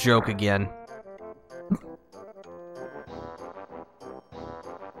 that old joke again.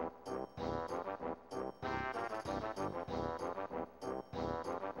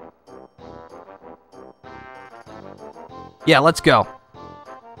 Yeah, let's go.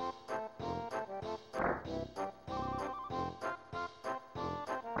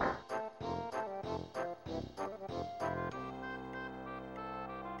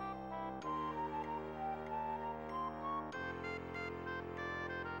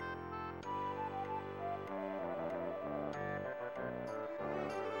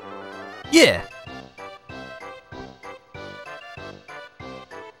 Yeah.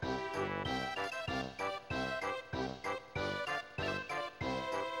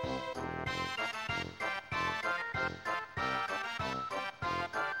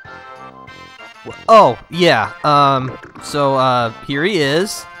 Oh, yeah, here he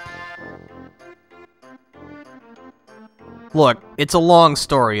is. Look, it's a long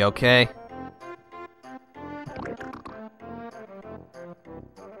story, okay?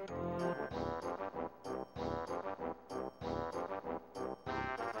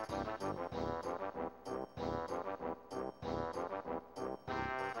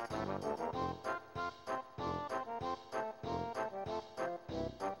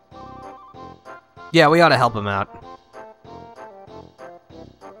 Yeah, we ought to help him out.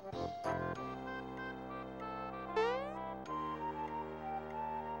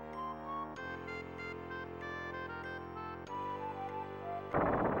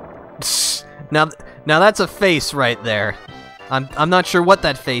 Now that's a face right there. I'm not sure what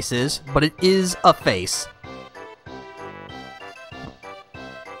that face is, but it is a face.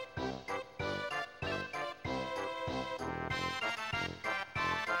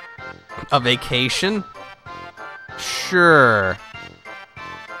 A vacation? Sure.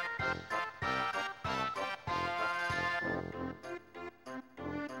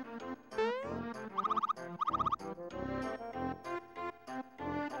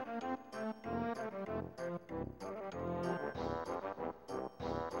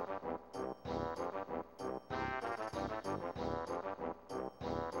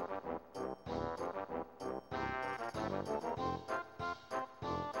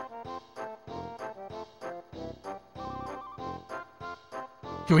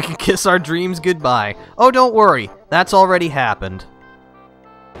 We can kiss our dreams goodbye. Oh, don't worry. That's already happened.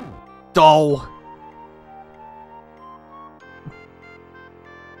 Oh.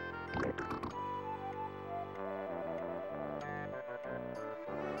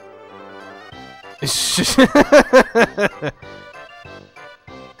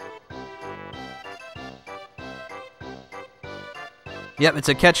 Yep, it's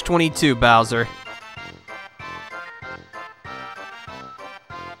a catch-22, Bowser.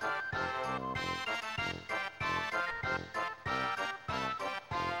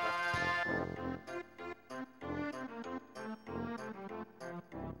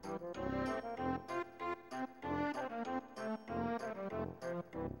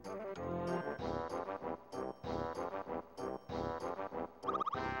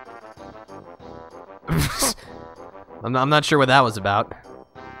 I'm not sure what that was about.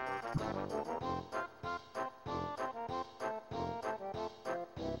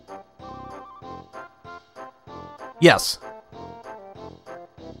 Yes.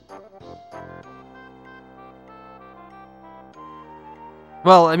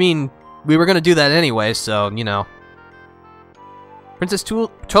 Well, I mean, we were gonna do that anyway, so, you know. Princess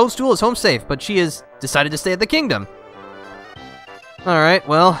Toadstool is home safe, but she has decided to stay at the kingdom. Alright,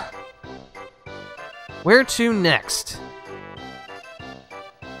 well... where to next?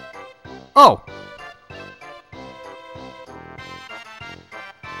 Oh!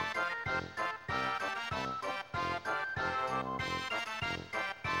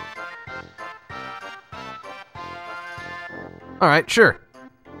 Alright, sure.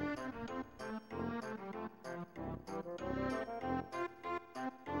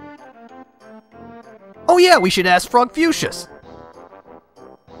 Oh yeah, we should ask Frog Fuchsius.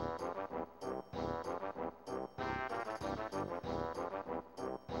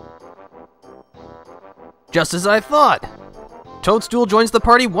 Just as I thought. Toadstool joins the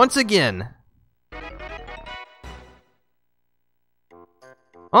party once again.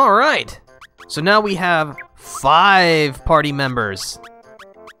 Alright. So now we have 5 party members.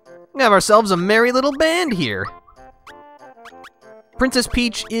 We have ourselves a merry little band here. Princess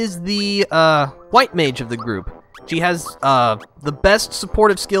Peach is the white mage of the group. She has the best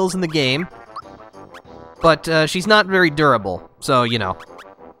supportive skills in the game. But she's not very durable, so, you know.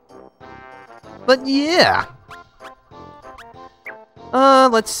 But yeah.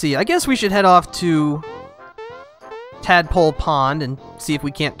 Let's see. I guess we should head off to Tadpole Pond and see if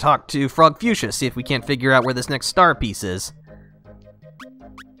we can't talk to Frog Fuchsia, see if we can't figure out where this next star piece is.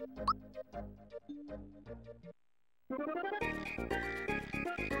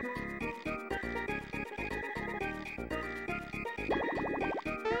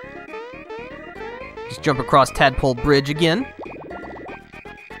 Just jump across Tadpole Bridge again.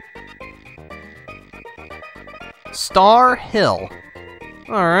 Star Hill.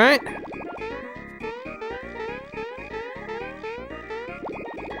 Alright.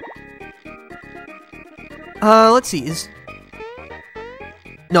 Let's see,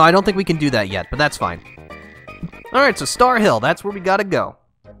 No, I don't think we can do that yet, but that's fine. Alright, so Star Hill, that's where we gotta go.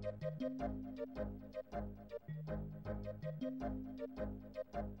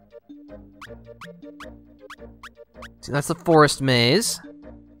 See, that's the forest maze.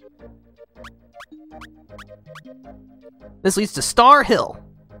 This leads to Star Hill.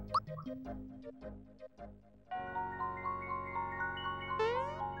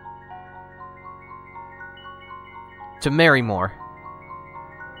 To Marrymore.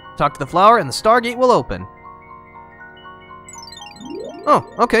 Talk to the flower and the Stargate will open. Oh,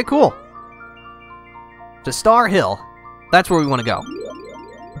 okay, cool. To Star Hill. That's where we want to go.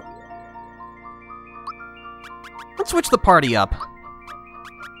 Let's switch the party up.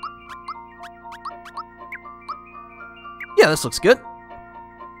 Yeah, this looks good.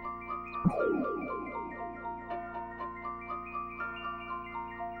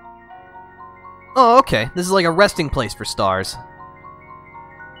 Oh, okay. This is like a resting place for stars.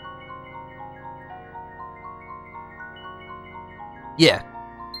 Yeah.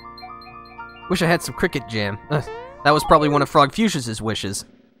 Wish I had some cricket jam. That was probably one of Frog Fuchsia's wishes.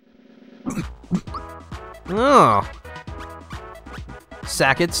 Oh.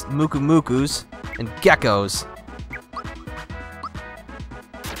 Sackets, Muku-Mukus, and geckos.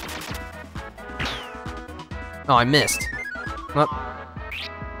 Oh, I missed. Oh.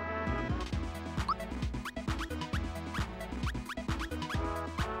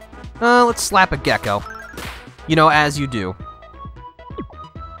 Let's slap a gecko. You know, as you do.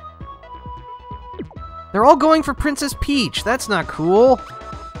 They're all going for Princess Peach. That's not cool.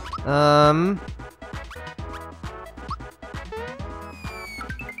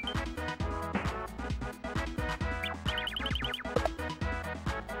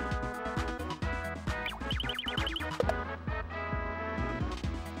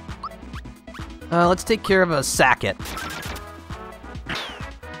 Let's take care of a Sacket.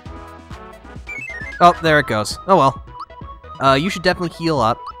 Oh, there it goes. Oh well. You should definitely heal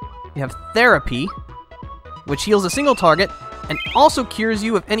up. You have Therapy, which heals a single target, and also cures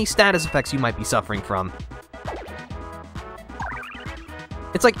you of any status effects you might be suffering from.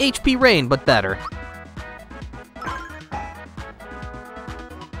 It's like HP Rain, but better.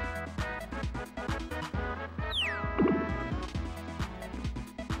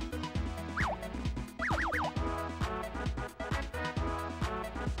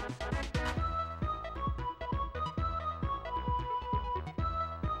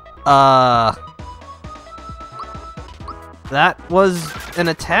 That was an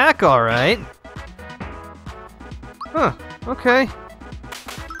attack, alright. Huh, okay.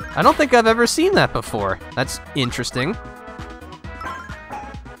 I don't think I've ever seen that before. That's interesting.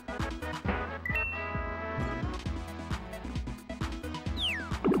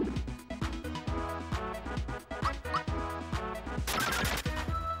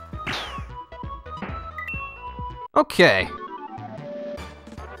 Okay.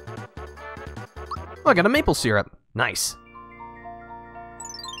 Oh, I got a maple syrup. Nice.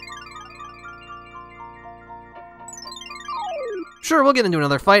 Sure, we'll get into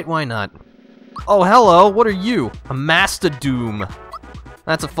another fight, why not? Oh, hello, what are you? A Mastadoom.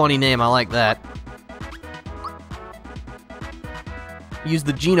 That's a funny name, I like that. Use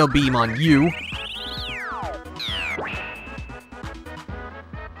the Geno Beam on you.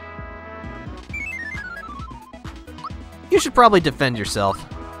 You should probably defend yourself.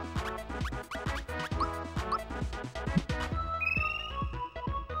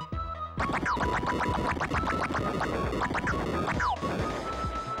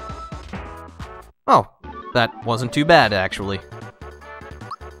 Oh, that wasn't too bad, actually.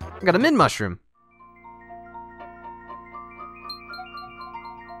 I got a Min Mushroom.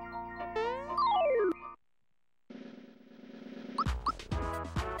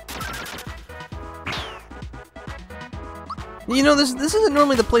 You know, this isn't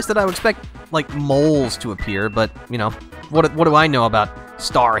normally the place that I would expect, like, moles to appear, but, you know, what do I know about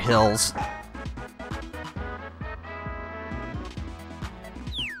Star Hills?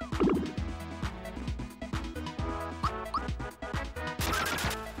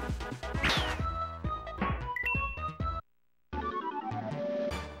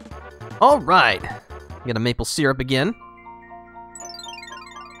 Alright. Get a maple syrup again.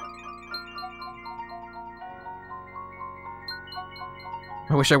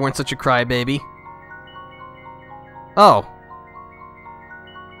 I wish I weren't such a crybaby. Oh.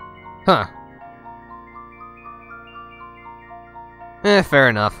 Huh. Fair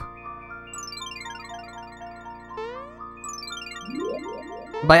enough.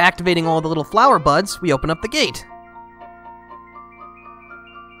 By activating all the little flower buds, we open up the gate.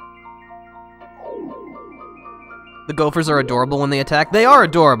 The gophers are adorable when they attack. They are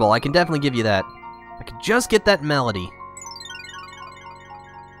adorable, I can definitely give you that. If I could just get that melody.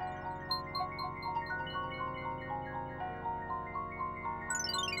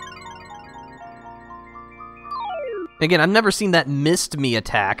 Again, I've never seen that missed me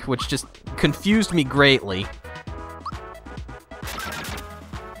attack, which just confused me greatly.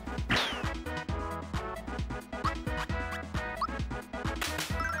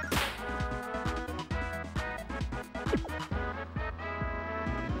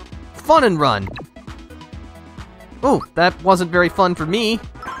 Fun and run. Oh, that wasn't very fun for me.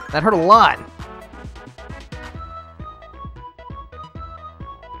 That hurt a lot.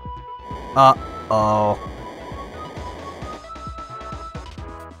 Uh-oh.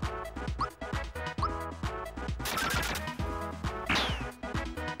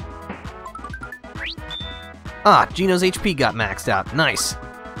 Ah, Gino's HP got maxed out. Nice.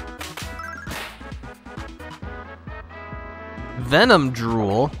 Venom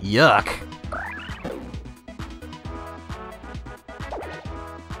drool? Yuck.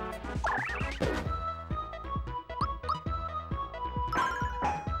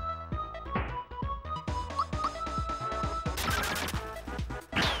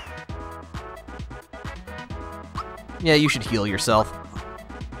 Yeah, you should heal yourself.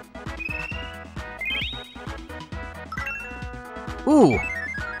 Ooh!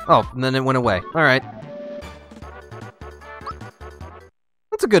 Oh, and then it went away. Alright.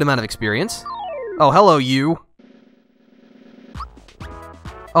 That's a good amount of experience. Oh, hello, you.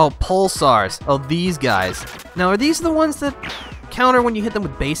 Oh, pulsars. Oh, these guys. Now, are these the ones that counter when you hit them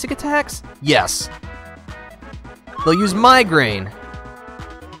with basic attacks? Yes. They'll use migraine,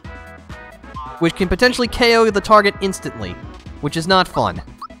 which can potentially KO the target instantly, which is not fun.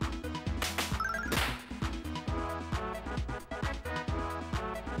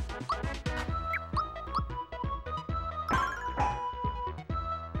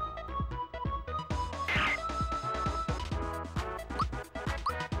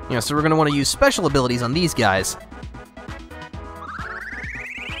 Yeah, so we're going to want to use special abilities on these guys.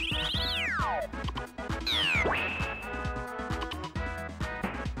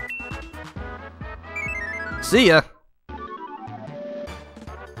 See ya!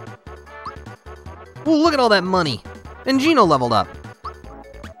 Ooh, look at all that money! And Gino leveled up.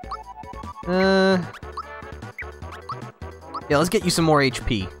 Yeah, let's get you some more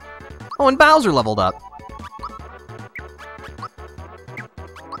HP. Oh, and Bowser leveled up.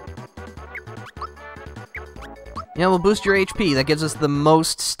 Yeah, we'll boost your HP. That gives us the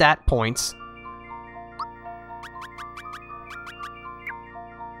most stat points.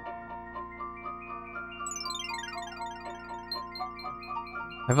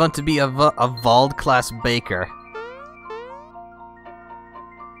 I want to be a Vald-class baker.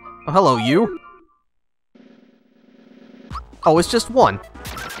 Oh, hello, you. Oh, it's just one.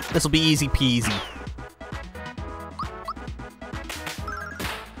 This'll be easy peasy.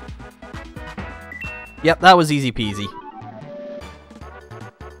 Yep, that was easy peasy.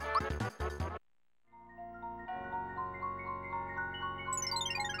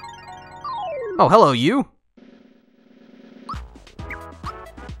 Oh, hello, you.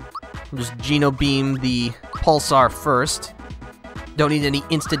 I'll just Geno Beam the Pulsar first. Don't need any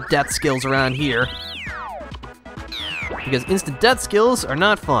instant death skills around here. Because instant death skills are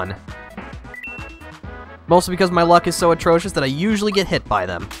not fun. Mostly because my luck is so atrocious that I usually get hit by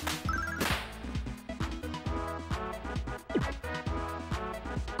them.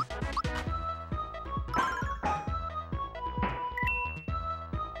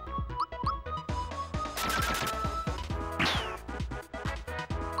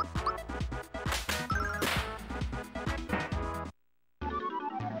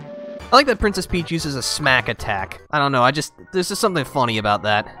 I like that Princess Peach uses a smack attack. I don't know, there's just something funny about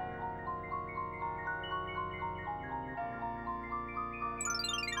that.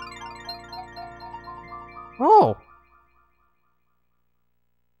 Oh!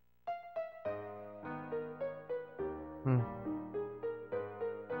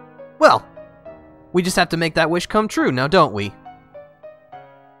 Well, we just have to make that wish come true, now don't we?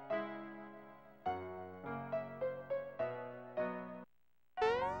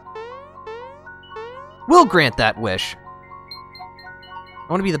 We'll grant that wish. I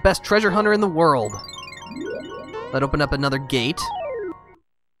want to be the best treasure hunter in the world. Let's open up another gate.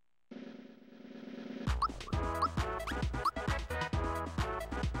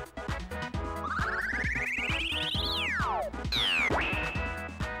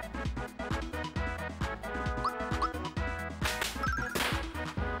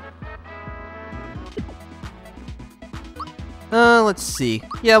 Let's see.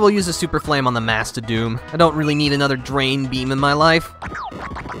 Yeah, we'll use a Super Flame on the Master Doom. I don't really need another Drain Beam in my life.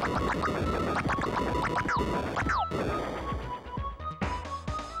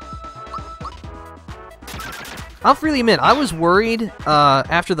 I'll freely admit, I was worried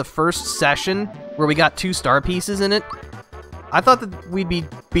after the first session where we got 2 star pieces in it. I thought that we'd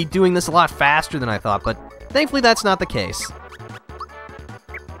be doing this a lot faster than I thought, but thankfully that's not the case.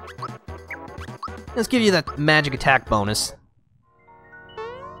 Let's give you that magic attack bonus.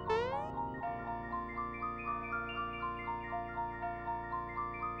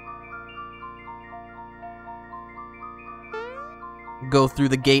 Go through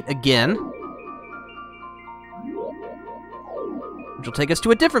the gate again, which will take us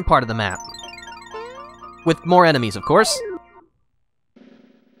to a different part of the map. With more enemies, of course.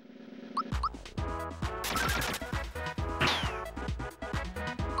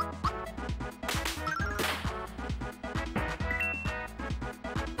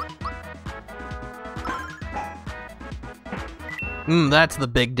 That's the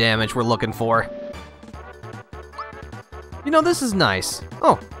big damage we're looking for. You know, this is nice.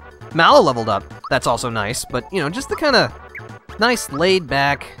 Oh, Mallow leveled up. That's also nice, but, you know, just the kind of nice, laid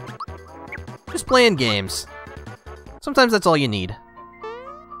back, just playing games. Sometimes that's all you need.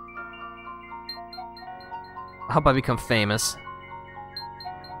 I hope I become famous.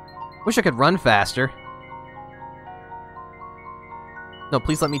 Wish I could run faster. No,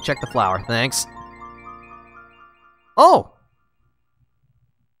 please let me check the flower. Thanks. Oh!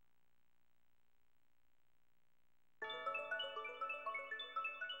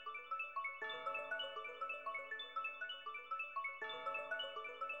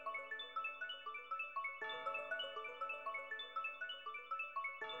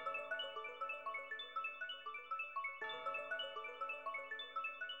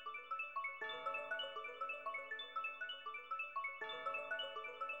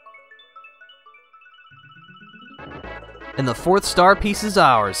 And the 4th star piece is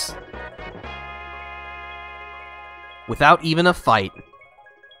ours. Without even a fight.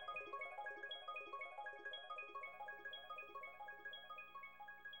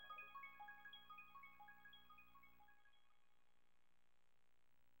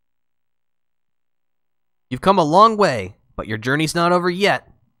 You've come a long way, but your journey's not over yet.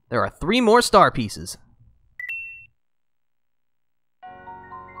 There are 3 more star pieces.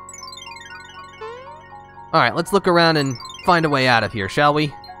 Alright, let's look around and find a way out of here, shall we?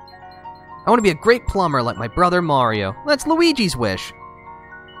 I want to be a great plumber like my brother Mario. That's Luigi's wish.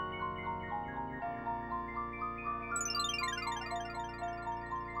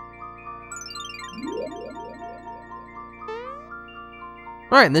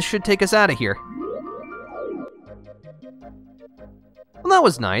 Alright, and this should take us out of here. Well, that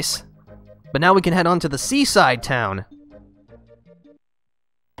was nice. But now we can head on to the seaside town.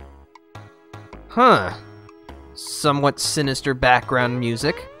 Huh. Somewhat sinister background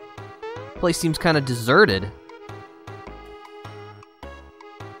music. Place seems kind of deserted.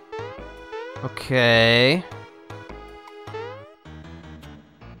 Okay.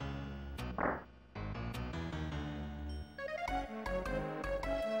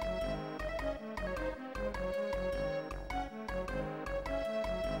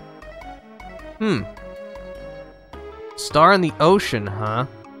 Star in the ocean, huh?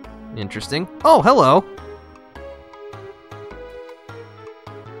 Interesting. Oh, hello!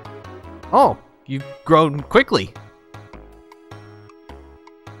 Oh, you've grown quickly.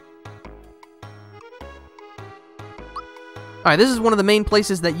 Alright, this is one of the main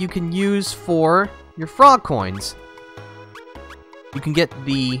places that you can use for your frog coins. You can get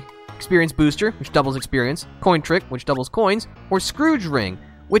the experience booster, which doubles experience, coin trick, which doubles coins, or Scrooge ring,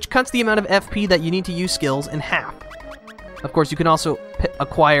 which cuts the amount of FP that you need to use skills in half. Of course, you can also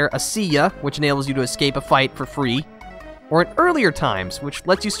acquire a Sia, which enables you to escape a fight for free, or in earlier times, which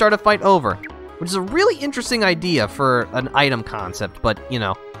lets you start a fight over, which is a really interesting idea for an item concept, but, you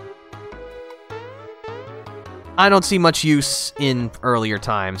know, I don't see much use in earlier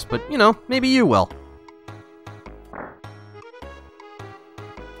times, but, you know, maybe you will.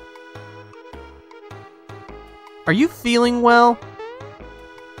 Are you feeling well?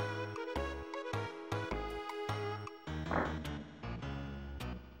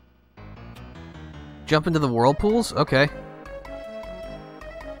 Jump into the whirlpools? Okay.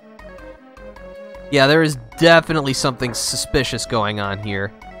 Yeah, there is definitely something suspicious going on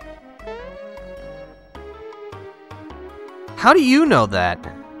here. How do you know that?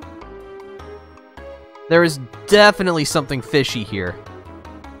 There is definitely something fishy here.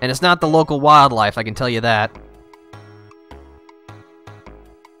 And it's not the local wildlife, I can tell you that.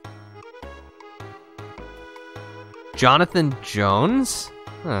 Jonathan Jones?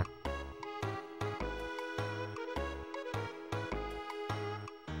 Huh.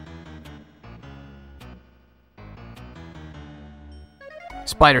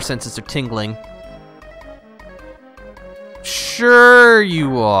 Spider senses are tingling. Sure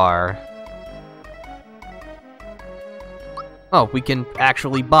you are. Oh, we can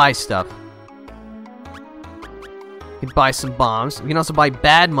actually buy stuff. We can buy some bombs. We can also buy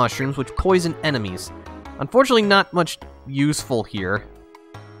bad mushrooms, which poison enemies. Unfortunately, not much useful here.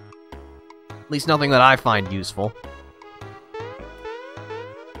 At least nothing that I find useful.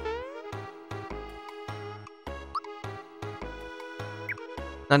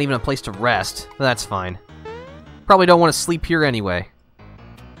 Not even a place to rest. That's fine. Probably don't want to sleep here anyway.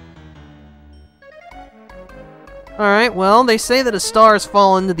 Alright, well, they say that a star has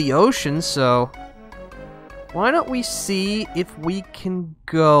fallen into the ocean, so... why don't we see if we can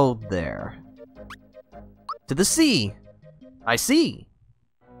go there? To the sea. I see.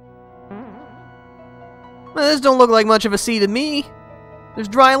 Well, this don't look like much of a sea to me. There's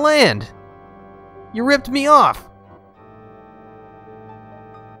dry land. You ripped me off.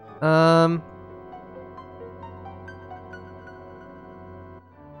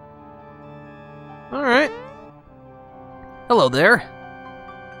 Alright. Hello there.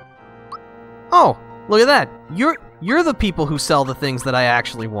 Oh, look at that. You're the people who sell the things that I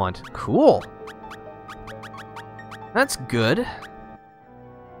actually want. Cool. That's good.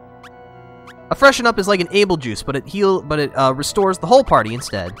 A freshen up is like an able juice, but it restores the whole party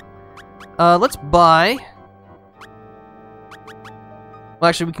instead. Let's buy. Well,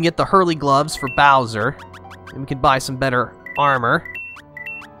 actually, we can get the Hurley gloves for Bowser, and we can buy some better armor.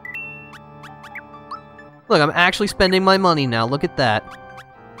 Look, I'm actually spending my money now. Look at that.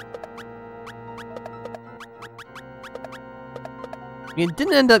 We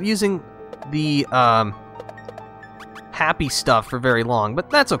didn't end up using the happy stuff for very long, but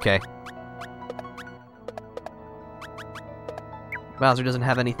that's okay. Bowser doesn't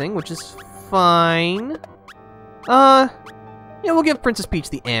have anything, which is fine. Yeah, we'll give Princess Peach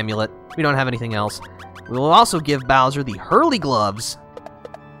the amulet. We don't have anything else. We will also give Bowser the Hurley gloves.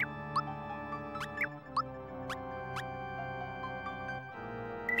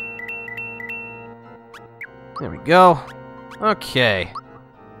 There we go. Okay.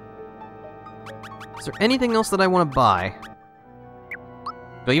 Is there anything else that I want to buy?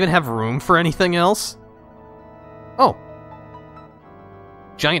 Do I even have room for anything else? Oh.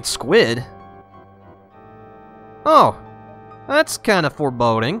 Giant squid? Oh. That's kind of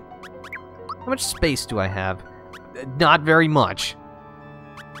foreboding. How much space do I have? Not very much.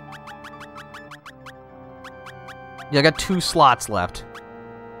 Yeah, I got 2 slots left.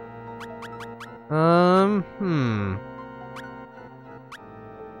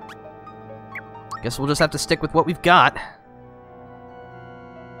 Guess we'll just have to stick with what we've got.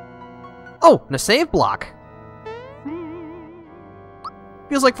 Oh, and a save block.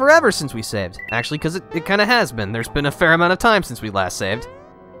 Feels like forever since we saved. Actually, because it kind of has been. There's been a fair amount of time since we last saved.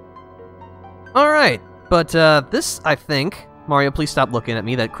 Alright, but this, I think... Mario, please stop looking at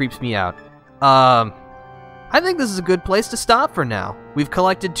me. That creeps me out. I think this is a good place to stop for now. We've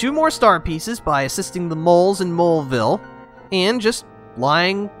collected 2 more star pieces by assisting the moles in Moleville, and just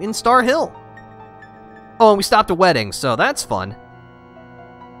lying in Star Hill. Oh, and we stopped a wedding, so that's fun.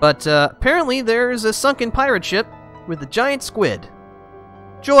 But apparently there's a sunken pirate ship with a giant squid.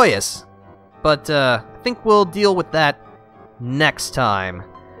 Joyous. But I think we'll deal with that next time.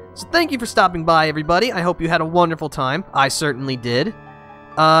 So thank you for stopping by, everybody. I hope you had a wonderful time. I certainly did.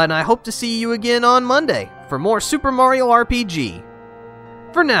 And I hope to see you again on Monday for more Super Mario RPG.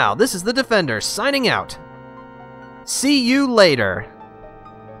 For now, this is the Defender signing out. See you later.